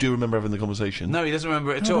said, but you do remember having the conversation. No, he doesn't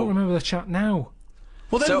remember it I at don't all. remember the chat now.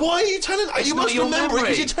 Well, then So- why are you telling? It's You not must your remember it memory.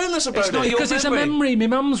 because you're telling us about It's not it. your Because it's a memory. memory, my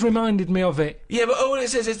mum's reminded me of it. Yeah, but all it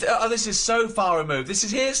says is, this is so far removed. This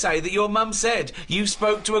is hearsay that your mum said you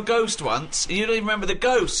spoke to a ghost once, and you don't even remember the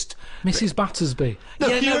ghost. Mrs. Battersby. No,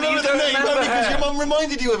 Yeah, you no, but remember you the don't name remember only because her. your mum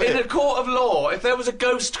reminded you of In a it. court of law, if there was a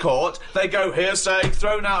ghost court, they go hearsay,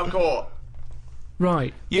 thrown out of court.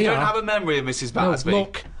 Right. You yeah. don't have a memory of Mrs. No, Battersby.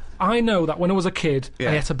 look, I know that when I was a kid,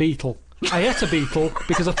 Yeah. I ate a beetle. I ate a beetle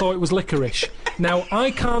because I thought it was licorice. Now,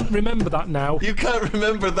 I can't remember that now. You can't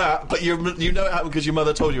remember that, but you know it happened because your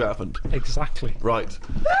mother told you it happened. Exactly. Right.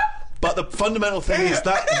 But the fundamental thing is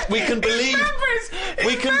that we can believe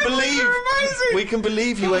we can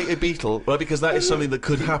believe you ate a beetle, right? Because that is something that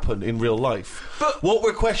could happen in real life. But- what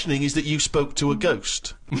we're questioning is that you spoke to a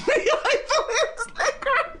ghost. I thought it was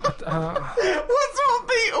licorice. What sort of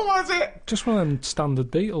beetle was it? Just one of them standard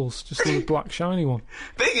beetles, just a black shiny one.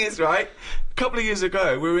 Thing is, right, a couple of years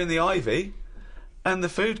ago, we were in the Ivy, and the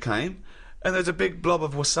food came, and there's a big blob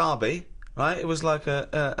of wasabi, right? It was like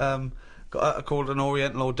called an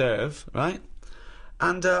Oriental hors d'oeuvre, right?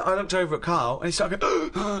 And I looked over at Carl, and he started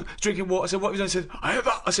going, drinking water. I said, what was that? He said, I had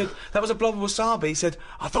that. I said, that was a blob of wasabi. He said,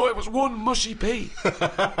 I thought it was one mushy pea.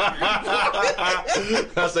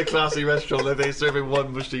 That's a classy restaurant where they're serving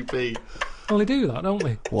one mushy pea. Well, they do that, don't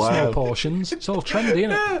they? Wow. Small portions. It's all trendy,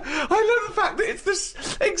 isn't it? I love the fact that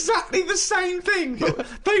it's exactly the same thing.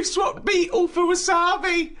 They've swapped beetle for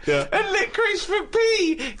wasabi Yeah. and licorice for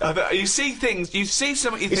pea. You see things, you see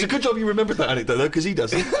something, you It's a think... good job you remembered that anecdote, though, because he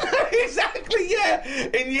doesn't. Exactly, yeah.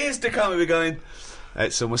 In years to come, we'll be going, I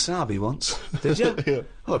ate some wasabi once. Did you? Yeah.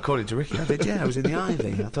 Well, according to Ricky, I did, yeah. I was in the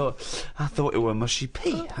Ivy. I thought it were mushy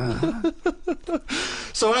pea.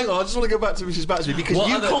 So hang on, I just want to go back to Mrs. Battersby because What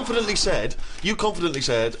you other- confidently said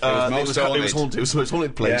it was most haunted. It haunted. was haunted. It was the most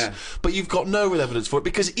haunted place. Yeah. But you've got no real evidence for it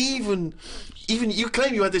because even you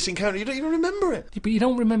claim you had this encounter, you don't even remember it. But you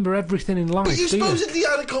don't remember everything in life, But you do you? supposedly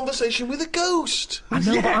had a conversation with a ghost. I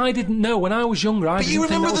know, but I didn't know. When I was younger, I But didn't you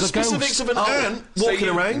think remember that the was a specifics ghost. of an ant walking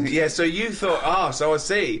around. Yeah, so you thought, so I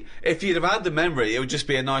see. If you'd have had the memory, it would just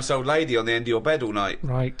be a nice old lady on the end of your bed all night.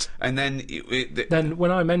 Right. And then... Then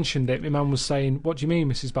when I mentioned it, my mum was saying, what do you mean,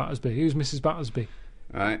 Mrs. Battersby? Who's Mrs. Battersby?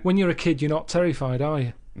 Right? When you're a kid, you're not terrified, are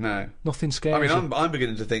you? No. Nothing scares I mean, you. I'm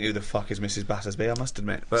beginning to think, who the fuck is Mrs. Battersby, I must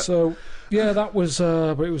admit. But So, yeah, that was...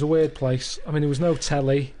 but it was a weird place. I mean, there was no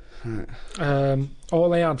telly. All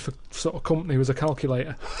they had for sort of company was a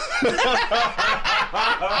calculator.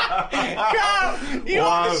 Carl, you're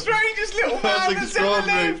the strangest little man That's that's ever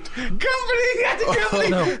extraordinary. lived. Company had a company.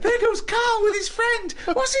 No. There goes Carl with his friend.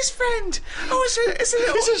 What's his friend? Oh, it's a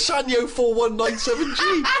little... It's a Sanyo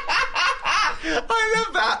 4197G. I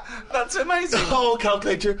love that. That's amazing. Oh,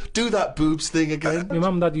 calculator, do that boobs thing again. My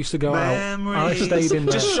mum and dad used to go out. I stayed in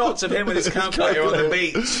there. Just shots of him with his calculator on the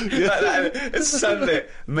beach. Like that. It's sunlit.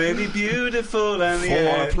 Maybe beautiful and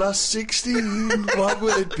 4 plus 16, what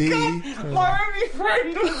will it be? My only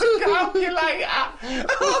friend was a calculator.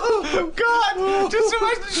 Oh, God. Just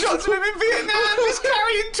imagine the shots of him in Vietnam just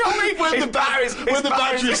carrying Tommy. When His the batteries... When the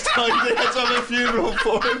batteries died, they had to have a funeral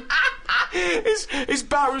for him. His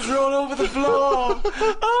batteries were all over the floor.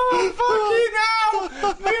 Oh, fucking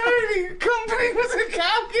hell. The only company was a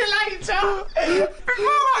calculator.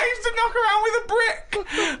 Before I used to knock around with a brick.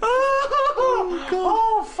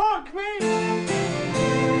 Oh, fuck me.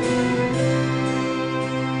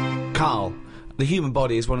 Carl, the human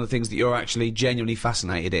body is one of the things that you're actually genuinely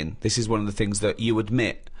fascinated in. This is one of the things that you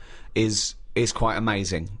admit is is quite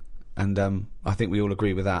amazing, and I think we all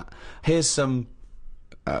agree with that. Here's some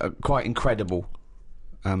quite incredible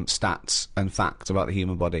stats and facts about the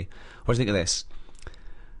human body. What do you think of this?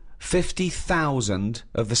 50,000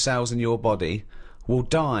 of the cells in your body will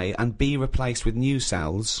die and be replaced with new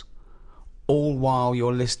cells, all while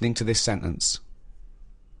you're listening to this sentence.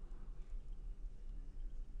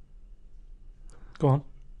 Go on.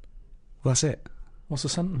 Well, that's it. What's the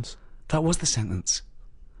sentence? That was the sentence.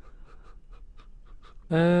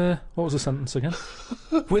 What was the sentence again?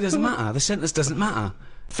 Well, it doesn't matter. The sentence doesn't matter.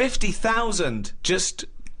 50,000 just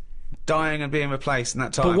dying and being replaced in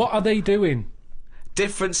that time. But what are they doing?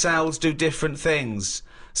 Different cells do different things.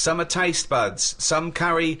 Some are taste buds. Some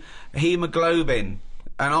carry hemoglobin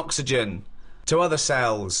and oxygen to other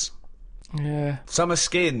cells. Yeah. Some are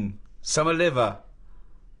skin. Some are liver.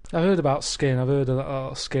 I've heard about skin. I've heard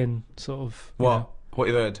of skin, sort of. What? What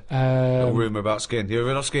you heard? A rumour about skin. You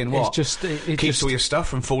heard of skin? What? It's just it keeps just, all your stuff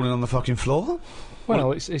from falling on the fucking floor.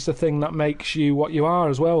 Well, it's the thing that makes you what you are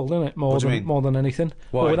as well, doesn't it? What do you mean? More than anything.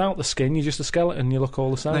 Why? Well, without the skin, you're just a skeleton. You look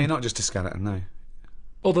all the same. No, you're not just a skeleton. No.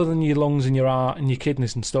 Other than your lungs and your heart and your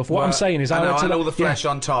kidneys and stuff. What I'm saying is, I went to all the flesh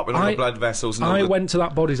on top and all the blood vessels. And I went to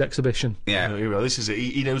that bodies exhibition. Yeah. No, here we are. This is it.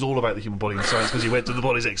 He knows all about the human body and science because he went to the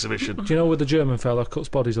bodies exhibition. Do you know where the German fella cuts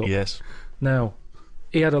bodies up? Yes. Now,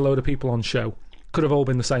 he had a load of people on show. Could have all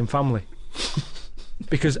been the same family.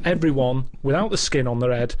 Because everyone, without the skin on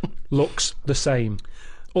their head, looks the same.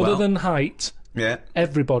 Other than height, yeah,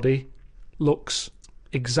 everybody looks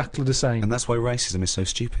exactly the same. And that's why racism is so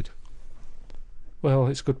stupid. Well,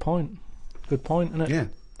 it's a good point. Good point, isn't it? Yeah.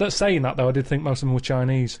 That's saying that, though, I did think most of them were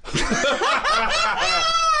Chinese.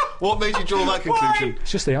 What made you draw that conclusion?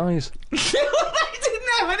 It's just the eyes. They didn't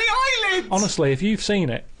have any eyelids! Honestly, if you've seen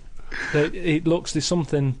it, it looks, there's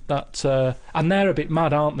something that... and they're a bit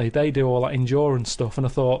mad, aren't they? They do all that endurance stuff, and I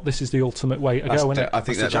thought, this is the ultimate way to go, isn't it? I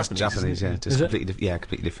think that's Japanese, yeah. Just Is it?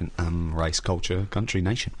 completely different race, culture, country,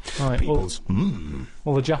 nation. Right, Peoples.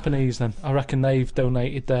 Well, the Japanese, then, I reckon they've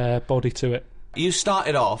donated their body to it. You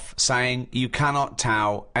started off saying you cannot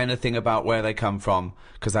tell anything about where they come from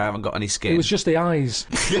because they haven't got any skin. It was just the eyes.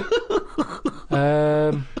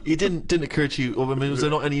 It didn't occur to you, I mean, was there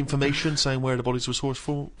not any information saying where the bodies were sourced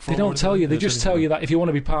from? They don't tell you. They just tell you that if you want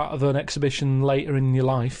to be part of an exhibition later in your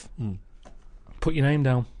life, put your name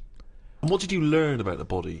down. And what did you learn about the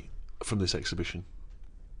body from this exhibition?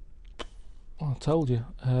 Well, I told you.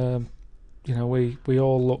 You know, we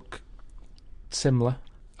all look similar.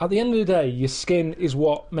 At the end of the day, your skin is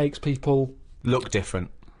what makes people... Look different.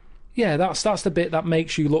 Yeah, that's the bit that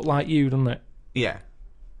makes you look like you, doesn't it? Yeah.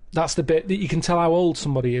 That's the bit that you can tell how old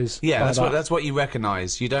somebody is. Yeah, that's what you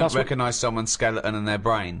recognise. You don't recognise someone's skeleton and their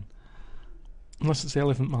brain. Unless it's the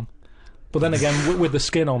Elephant Man. But then again, with the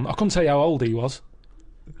skin on, I couldn't tell you how old he was.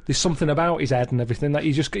 There's something about his head and everything that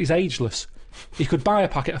he's ageless. He could buy a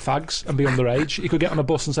packet of fags and be underage. He could get on a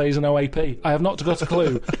bus and say he's an OAP. I have not got a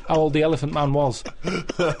clue how old the Elephant Man was.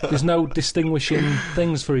 There's no distinguishing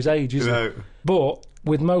things for his age, is there? But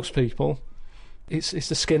with most people, it's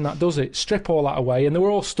the skin that does it. Strip all that away, and they were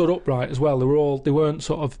all stood upright as well. They weren't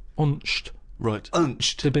sort of unched. Right.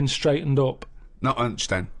 Unched? They'd been straightened up. Not unched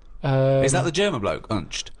then. Is that the German bloke,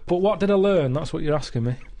 unched? But what did I learn? That's what you're asking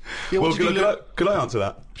me. Yeah, well, could I answer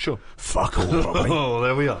that? Sure. Fuck all, probably. Oh,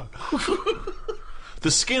 there we are. The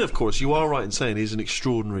skin, of course, you are right in saying, is an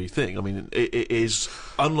extraordinary thing. I mean, it is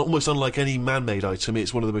almost unlike any man-made item.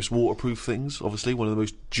 It's one of the most waterproof things, obviously, one of the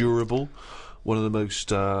most durable, one of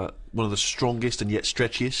the strongest and yet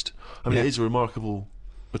stretchiest. I mean, it is a remarkable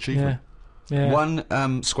achievement. Yeah.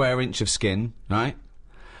 1 square inch of skin, right,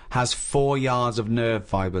 has 4 yards of nerve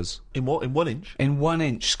fibres. In what? In 1 inch? In 1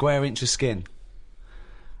 inch, square inch of skin.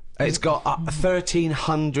 It's got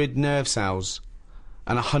 1,300 nerve cells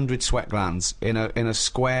and 100 sweat glands in a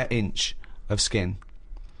square inch of skin,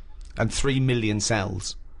 and 3 million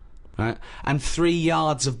cells, right? And 3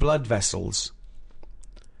 yards of blood vessels.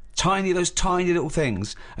 Those tiny little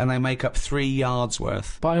things, and they make up 3 yards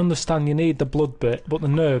worth. But I understand you need the blood bit, but the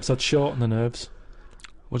nerves, I'd shorten the nerves.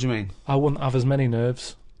 What do you mean? I wouldn't have as many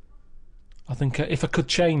nerves. I think if I could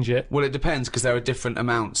change it... Well, it depends, because there are different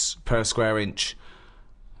amounts per square inch.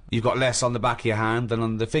 You've got less on the back of your hand than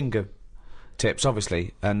on the finger tips,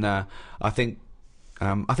 obviously, and I think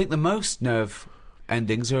the most nerve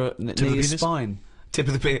endings are near your spine. Tip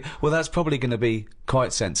of the penis. Well, that's probably going to be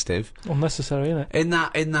quite sensitive. Unnecessary, isn't it? In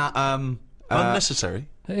that unnecessary?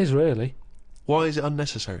 It is, really. Why is it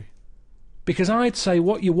unnecessary? Because I'd say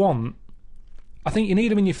what you want, I think you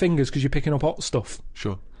need them in your fingers because you're picking up hot stuff.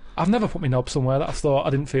 Sure. I've never put my knob somewhere that I thought I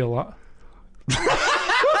didn't feel that.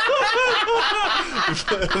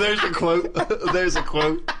 There's a quote. There's a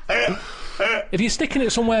quote. If you're sticking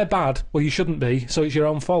it somewhere bad, well, you shouldn't be, so it's your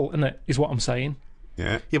own fault, isn't it, is what I'm saying.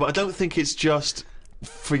 Yeah. Yeah, but I don't think it's just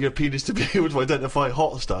for your penis to be able to identify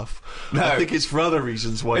hot stuff. No. I think it's for other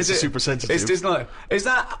reasons why it's super sensitive. It's not. Is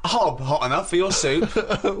that hob hot enough for your suit?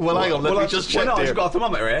 Well, hang on, let me just check Well, no, here. I've got a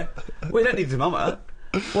thermometer here. We don't need a thermometer.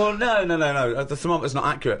 Well, no. The thermometer's not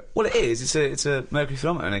accurate. Well, it is. It's a mercury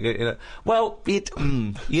thermometer. Well,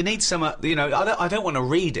 you need some. I don't want a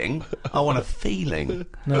reading. I want a feeling.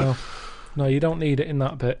 No, you don't need it in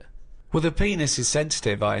that bit. Well, the penis is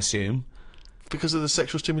sensitive, I assume. Because of the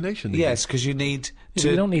sexual stimulation. Yes, because you need Yeah, to.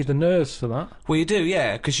 you don't need the nerves for that. Well, you do,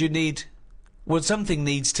 yeah, because you need. Well, something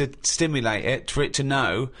needs to stimulate it for it to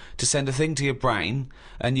know to send a thing to your brain,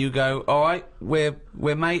 and you go, all right, we're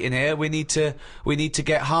mating here. We need to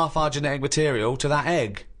get half our genetic material to that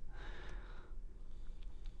egg.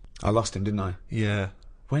 I lost him, didn't I? Yeah.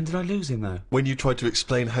 When did I lose him though? When you tried to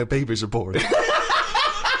explain how babies are born.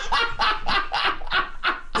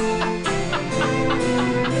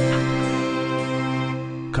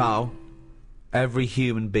 Carl, every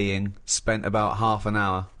human being spent about half an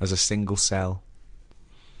hour as a single cell.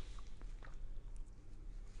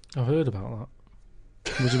 I've heard about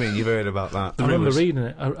that. What do you mean? You've heard about that? I remember reading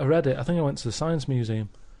it. I read it. I think I went to the Science Museum,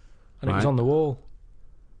 and it was Right. on the wall.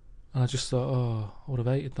 And I just thought, oh, I would have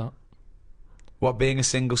hated that What, being a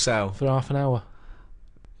single cell? for half an hour.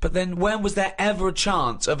 But then when was there ever a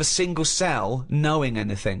chance of a single cell knowing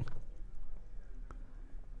anything?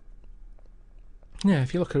 Yeah,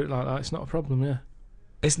 if you look at it like that, it's not a problem, yeah.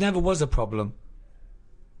 It never was a problem.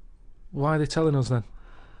 Why are they telling us then?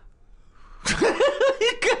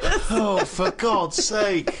 Oh, for God's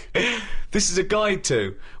sake. This is a guide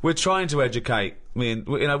to. We're trying to educate. I mean,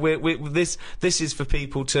 this is for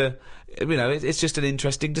people to, it's just an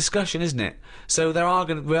interesting discussion, isn't it? So we are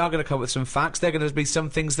going to come up with some facts. There are going to be some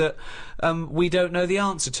things that we don't know the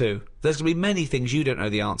answer to. There's going to be many things you don't know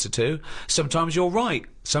the answer to. Sometimes you're right.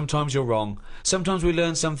 Sometimes you're wrong. Sometimes we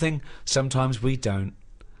learn something. Sometimes we don't.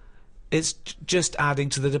 It's just adding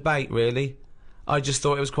to the debate, really. I just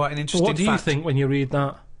thought it was quite an interesting What do you fact. think when you read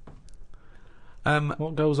that?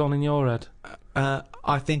 What goes on in your head?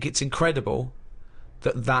 I think it's incredible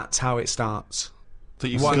that that's how it starts. That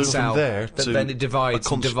you One go cell, from there that to then it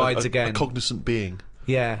divides and divides again. A cognizant being.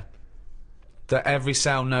 Yeah. That every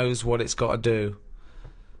cell knows what it's got to do.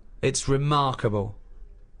 It's remarkable.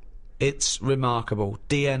 It's remarkable.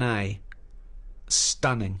 DNA.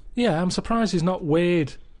 Stunning. Yeah, I'm surprised there's not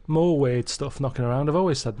more weird stuff knocking around. I've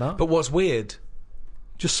always said that. But what's weird?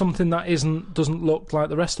 Just something that doesn't look like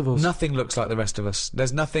the rest of us. Nothing looks like the rest of us.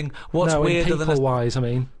 There's nothing. What's no, weirder than us? people-wise, I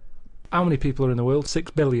mean, how many people are in the world?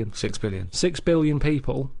 6 billion. 6 billion. 6 billion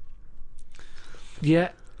people.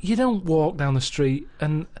 Yet you don't walk down the street,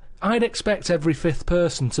 and I'd expect every fifth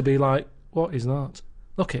person to be like, "What is that?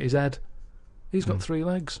 Look at his head. He's got 3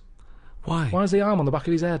 legs. Why? Why is the arm on the back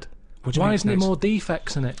of his head? What do you Why mean isn't there it's- more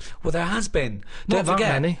defects in it? Well, there has been. Not Don't that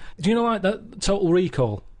forget. many. Do you know, like that Total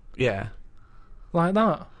Recall, Yeah. like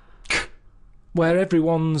that, where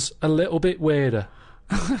everyone's a little bit weirder.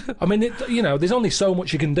 I mean, there's only so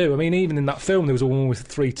much you can do. I mean, even in that film, there was a woman with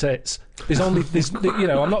 3 tits.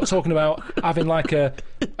 I'm not talking about having like a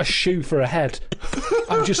shoe for a head.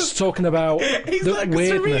 I'm just talking about He's the like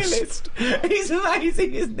weirdness. a surrealist. He's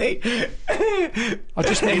amazing, isn't he? I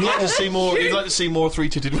just mean, You'd like to see more. You'd like to see more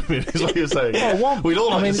 3-titted women. Is what you're saying? oh, one. We'd all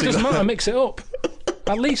like I mean, to it see doesn't that. matter. Mix it up.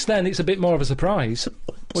 At least then it's a bit more of a surprise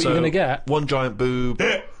what you're going to get. One giant boob.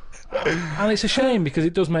 And it's a shame because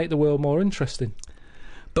it does make the world more interesting.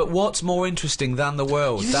 But what's more interesting than the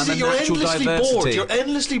world, than the You're natural endlessly diversity? bored. You're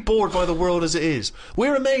endlessly bored by the world as it is.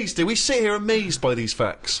 We're amazed. We sit here amazed by these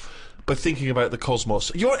facts, by thinking about the cosmos.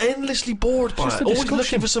 You're endlessly bored by Just it. a Always discussion.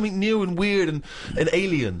 looking for something new and weird and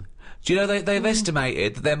alien. Do you know they've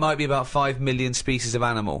estimated that there might be about 5 million species of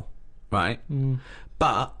animal, right?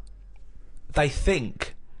 But they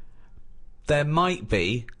think there might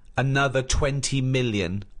be another 20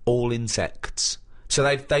 million all insects. So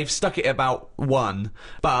they've stuck it at about 1,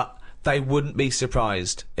 but they wouldn't be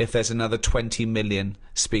surprised if there's another 20 million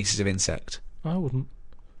species of insect. I wouldn't.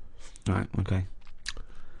 Right, okay.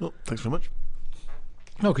 Well, thanks very much.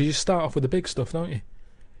 No, because you start off with the big stuff, don't you?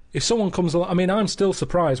 If someone comes along... I mean, I'm still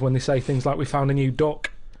surprised when they say things like, we found a new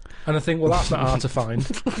duck. And I think, well, that's not hard to find.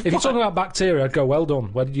 If you're talking about bacteria, I'd go, well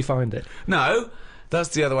done. Where did you find it? No, that's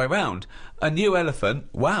the other way round. A new elephant?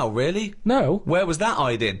 Wow, really? No. Where was that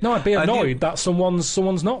hiding? No, I'd be A new- annoyed that someone's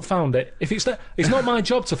not found it. If it's not my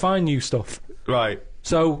job to find new stuff. Right.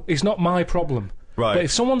 So it's not my problem. Right. But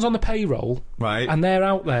if someone's on the payroll Right. and they're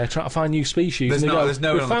out there trying to find new species, There's and they no- go, there's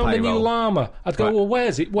no we one on the found a new payroll." llama, I'd go, Right. well,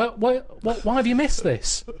 where's it? Why have you missed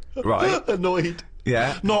this? Right. Annoyed.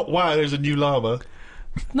 Yeah. Not, wow, there's a new llama.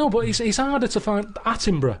 No, but it's harder to find.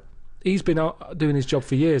 Attenborough, he's been out doing his job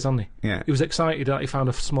for years, hasn't he? Yeah. He was excited that he found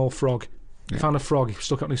a small frog. He found a frog, he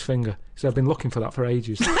stuck it on his finger. He said, I've been looking for that for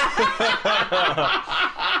ages.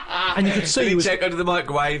 And you could see he checked under the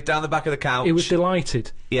microwave, down the back of the couch. he was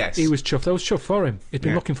delighted. Yes. He was chuffed. I was chuffed for him. He'd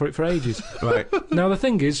been looking for it for ages. Right. Now, the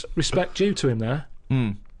thing is, respect due to him there.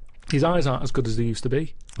 His eyes aren't as good as they used to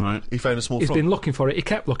be. Right. He found a small He's frog. been looking for it. He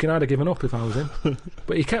kept looking. I'd have given up if I was him.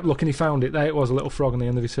 But he kept looking, he found it. There it was, a little frog on the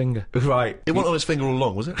end of his finger. Right. It wasn't on his finger all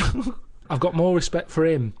along, was it? I've got more respect for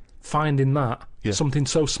him finding that, something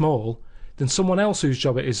so small, than someone else whose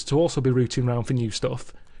job it is to also be rooting round for new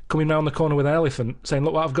stuff, coming round the corner with an elephant, saying,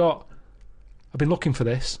 look what I've got. I've been looking for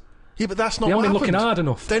this. Yeah, but that's not They what haven't been happened.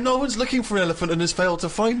 looking hard enough. No one's looking for an elephant and has failed to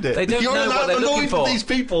find it. They don't You're know what they're looking annoyed for. with these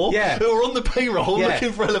people who are on the payroll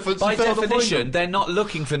looking for elephants By and failed to find definition, them. they're not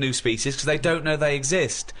looking for new species because they don't know they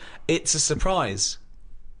exist. It's a surprise.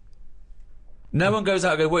 No one goes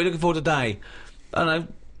out and goes, what are you looking for today? I don't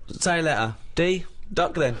know, say a letter. D?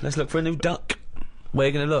 Duck then. Let's look for a new duck. Where are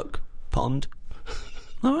you going to look? Pond.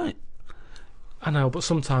 All right. I know, but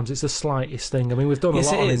sometimes it's the slightest thing. I mean, we've done Yes,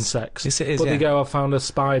 a lot it on is. insects. Yes, it is, But yeah. they go, I found a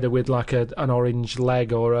spider with like an orange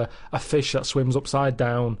leg, or a fish that swims upside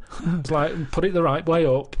down. It's like, put it the right way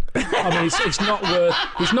up. I mean,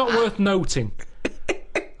 it's not worth noting.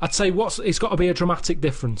 I'd say it's got to be a dramatic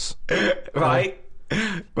difference. Right.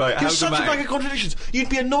 Right, how You're such a dramatic. bag of contradictions. You'd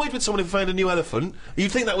be annoyed with someone who found a new elephant. You'd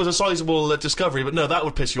think that was a sizable discovery, but no, that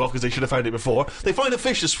would piss you off because they should have found it before. They find a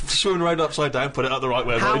fish just swimming around upside down, put it out the right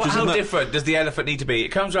way. How Isn't that- different does the elephant need to be? It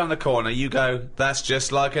comes around the corner, you go, that's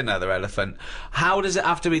just like another elephant. How does it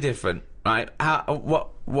have to be different, right?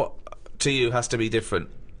 What to you has to be different?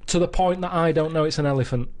 To the point that I don't know it's an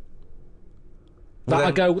elephant. Well, That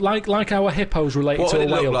I then- go, like our hippos related What to would a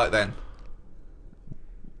it look whale. like then?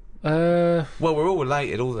 Well, we're all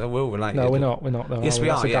related. We're all related. No, we're not though. Yes, we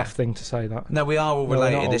That's are, a yeah. daft thing to say that. No, we are all No, we're not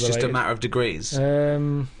related. all It's just a related. matter of degrees.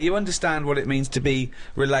 Um, You understand what it means to be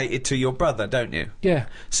related to your brother, don't you? yeah.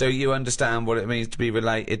 So you understand what it means to be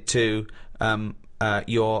related to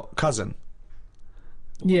your cousin.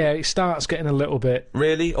 Yeah, it starts getting a little bit...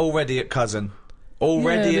 Really? Already at cousin? Yeah,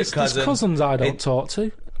 Already there's at cousin? cousins I don't It- talk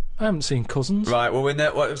to. I haven't seen cousins. Right,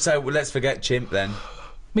 well, so let's forget chimp then.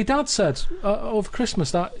 My dad said over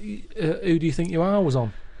Christmas that who do you think you are was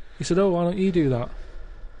on. He said, oh, why don't you do that?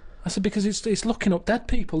 I said, because it's looking up dead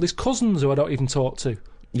people. There's cousins who I don't even talk to.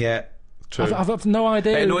 Yeah, true. I've no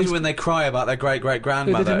idea. It who annoys these- me when they cry about their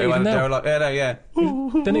great-great-grandmother. They didn't even They're know. like, yeah.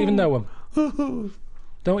 Didn't even know them.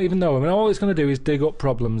 Don't even know them. And all it's going to do is dig up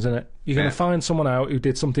problems, innit? You're going Yeah. to find someone out who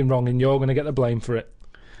did something wrong and you're going to get the blame for it.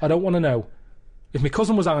 I don't want to know. If my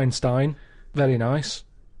cousin was Einstein, very nice.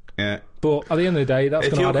 Yeah. But at the end of the day, that's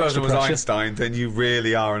If going to your add cousin extra was pressure. Einstein, then you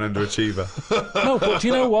really are an underachiever. No, but do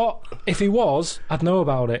you know what? If he was, I'd know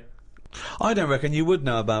about it. I don't reckon you would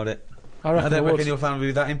know about it. I reckon I don't I would. reckon your family would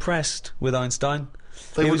be that impressed with Einstein.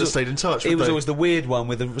 They He would was have a- stayed in touch. He wouldn't was they? always the weird one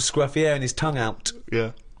with the scruffy hair and his tongue out.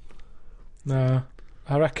 Yeah. No,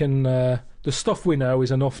 I reckon the stuff we know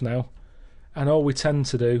is enough now, and all we tend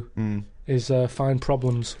to do is find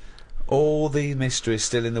problems. All the mysteries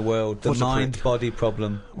still in the world. The What a prick. mind-body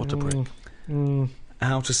problem. What a prick.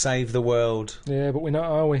 How to save the world. Yeah, but we're not,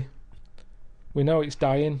 are we? We know it's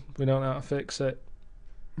dying. We don't know how to fix it.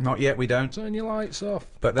 Not yet, we don't. Turn your lights off.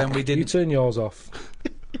 But then we You didn't. turn yours off.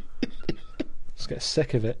 Just get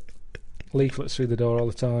sick of it. Leaflets through the door all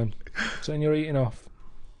the time. Turn your eating off.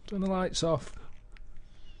 Turn the lights off.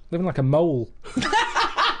 Living like a mole.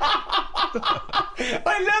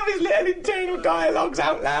 I love his little internal dialogues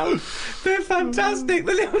out loud. They're fantastic.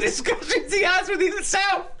 The little discussions he has with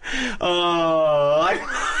himself. Oh, I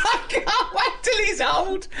can't wait till he's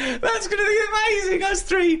old. That's going to be amazing. Us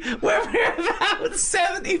three, when we're about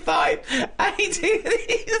 75, 80,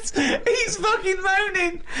 he's fucking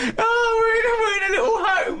moaning. Oh, we're in a little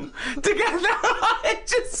home together.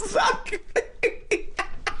 Just fucking...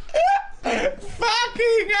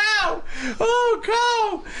 Fucking hell! Oh,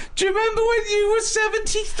 Carl! Do you remember when you were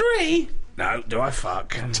 73? No, do I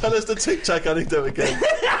fuck? Tell us the Tic Tac anecdote again.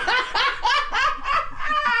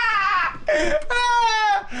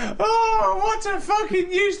 Oh, what a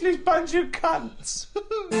fucking useless bunch of cunts!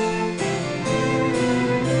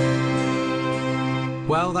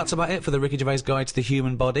 Well, that's about it for the Ricky Gervais Guide to the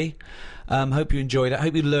Human Body. Hope you enjoyed it.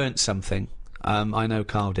 Hope you learnt something. I know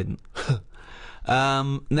Carl didn't.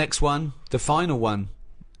 Next one, the final one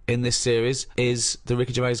in this series, is the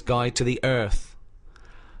Ricky Gervais Guide to the Earth.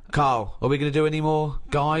 Carl, are we going to do any more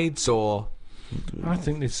guides, or...? I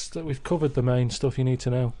think that we've covered the main stuff you need to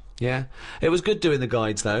know. Yeah? It was good doing the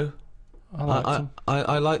guides, though. I liked them.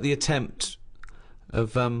 I like the attempt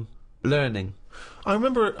of learning. I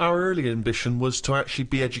remember our early ambition was to actually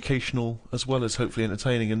be educational as well as hopefully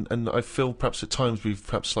entertaining, and I feel perhaps at times we've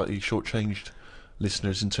perhaps slightly shortchanged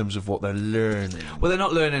listeners in terms of what they're learning. Well, they're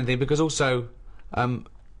not learning anything because also,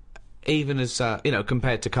 even as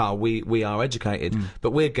compared to Carl, we are educated,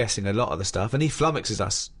 but we're guessing a lot of the stuff, and he flummoxes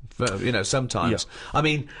us, sometimes. Yeah. I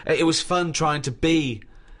mean, it was fun trying to be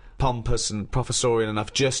pompous and professorial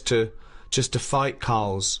enough just to fight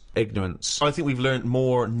Carl's ignorance. I think we've learnt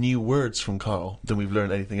more new words from Carl than we've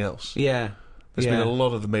learned anything else. Yeah. There's been a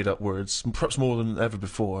lot of the made-up words, perhaps more than ever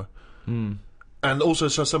before. Mm. And also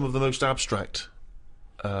some of the most abstract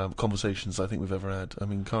conversations I think we've ever had. I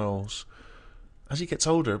mean, Carl's, as he gets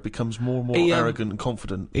older, becomes more and more arrogant and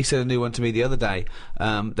confident. He said a new one to me the other day.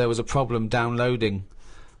 There was a problem downloading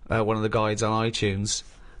one of the guides on iTunes,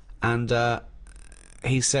 and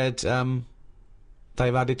he said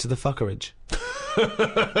they've added to the fuckerage.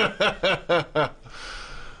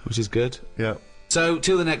 Which is good. Yeah. So,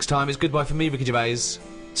 till the next time, it's goodbye from me, Ricky Gervais,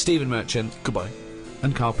 Stephen Merchant, Goodbye.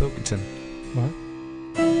 and Carl Pilkington. Right.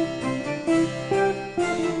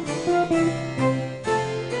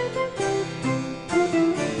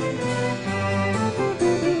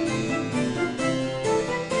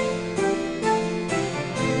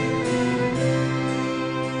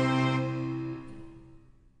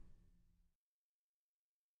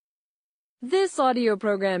 This audio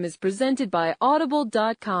program is presented by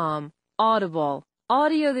Audible.com. Audible,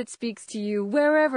 audio that speaks to you wherever